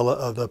the Villa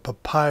of the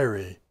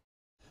Papyri.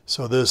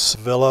 So this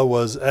villa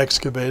was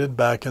excavated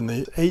back in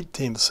the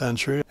 18th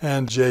century,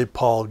 and J.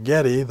 Paul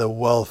Getty, the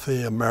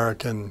wealthy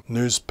American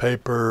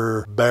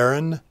newspaper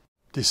baron,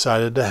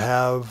 decided to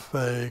have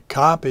a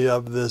copy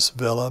of this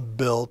villa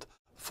built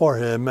for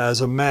him as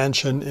a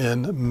mansion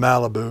in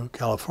Malibu,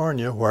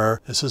 California,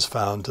 where this is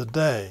found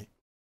today.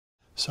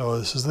 So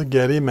this is the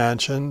Getty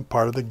Mansion,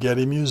 part of the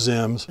Getty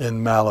Museums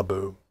in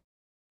Malibu.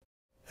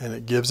 And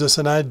it gives us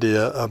an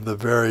idea of the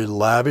very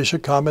lavish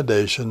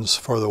accommodations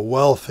for the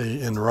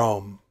wealthy in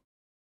Rome.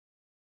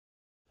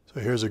 So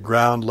here's a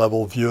ground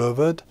level view of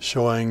it,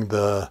 showing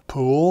the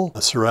pool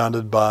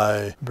surrounded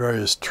by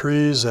various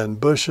trees and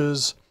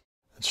bushes,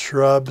 and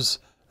shrubs,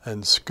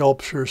 and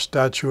sculpture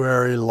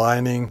statuary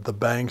lining the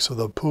banks of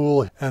the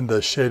pool, and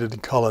the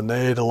shaded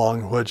colonnade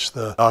along which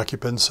the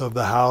occupants of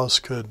the house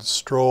could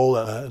stroll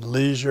at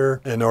leisure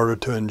in order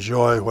to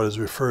enjoy what is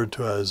referred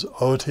to as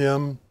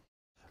otium.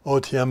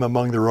 Otium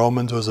among the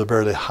Romans was a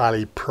very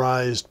highly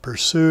prized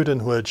pursuit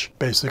in which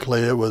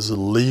basically it was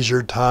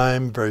leisure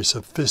time, very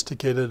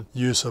sophisticated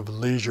use of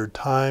leisure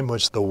time,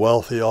 which the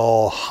wealthy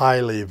all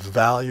highly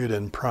valued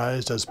and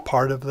prized as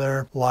part of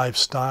their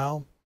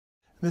lifestyle.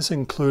 This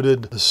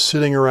included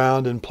sitting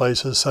around in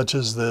places such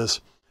as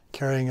this,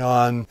 carrying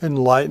on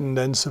enlightened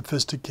and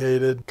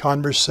sophisticated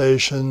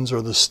conversations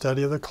or the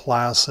study of the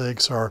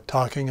classics or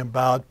talking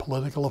about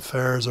political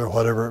affairs or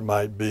whatever it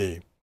might be.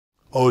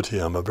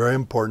 Otium, a very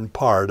important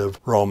part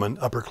of Roman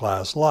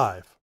upper-class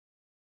life.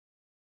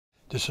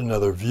 Just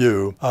another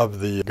view of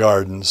the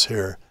gardens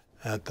here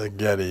at the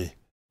Getty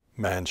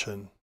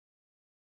Mansion.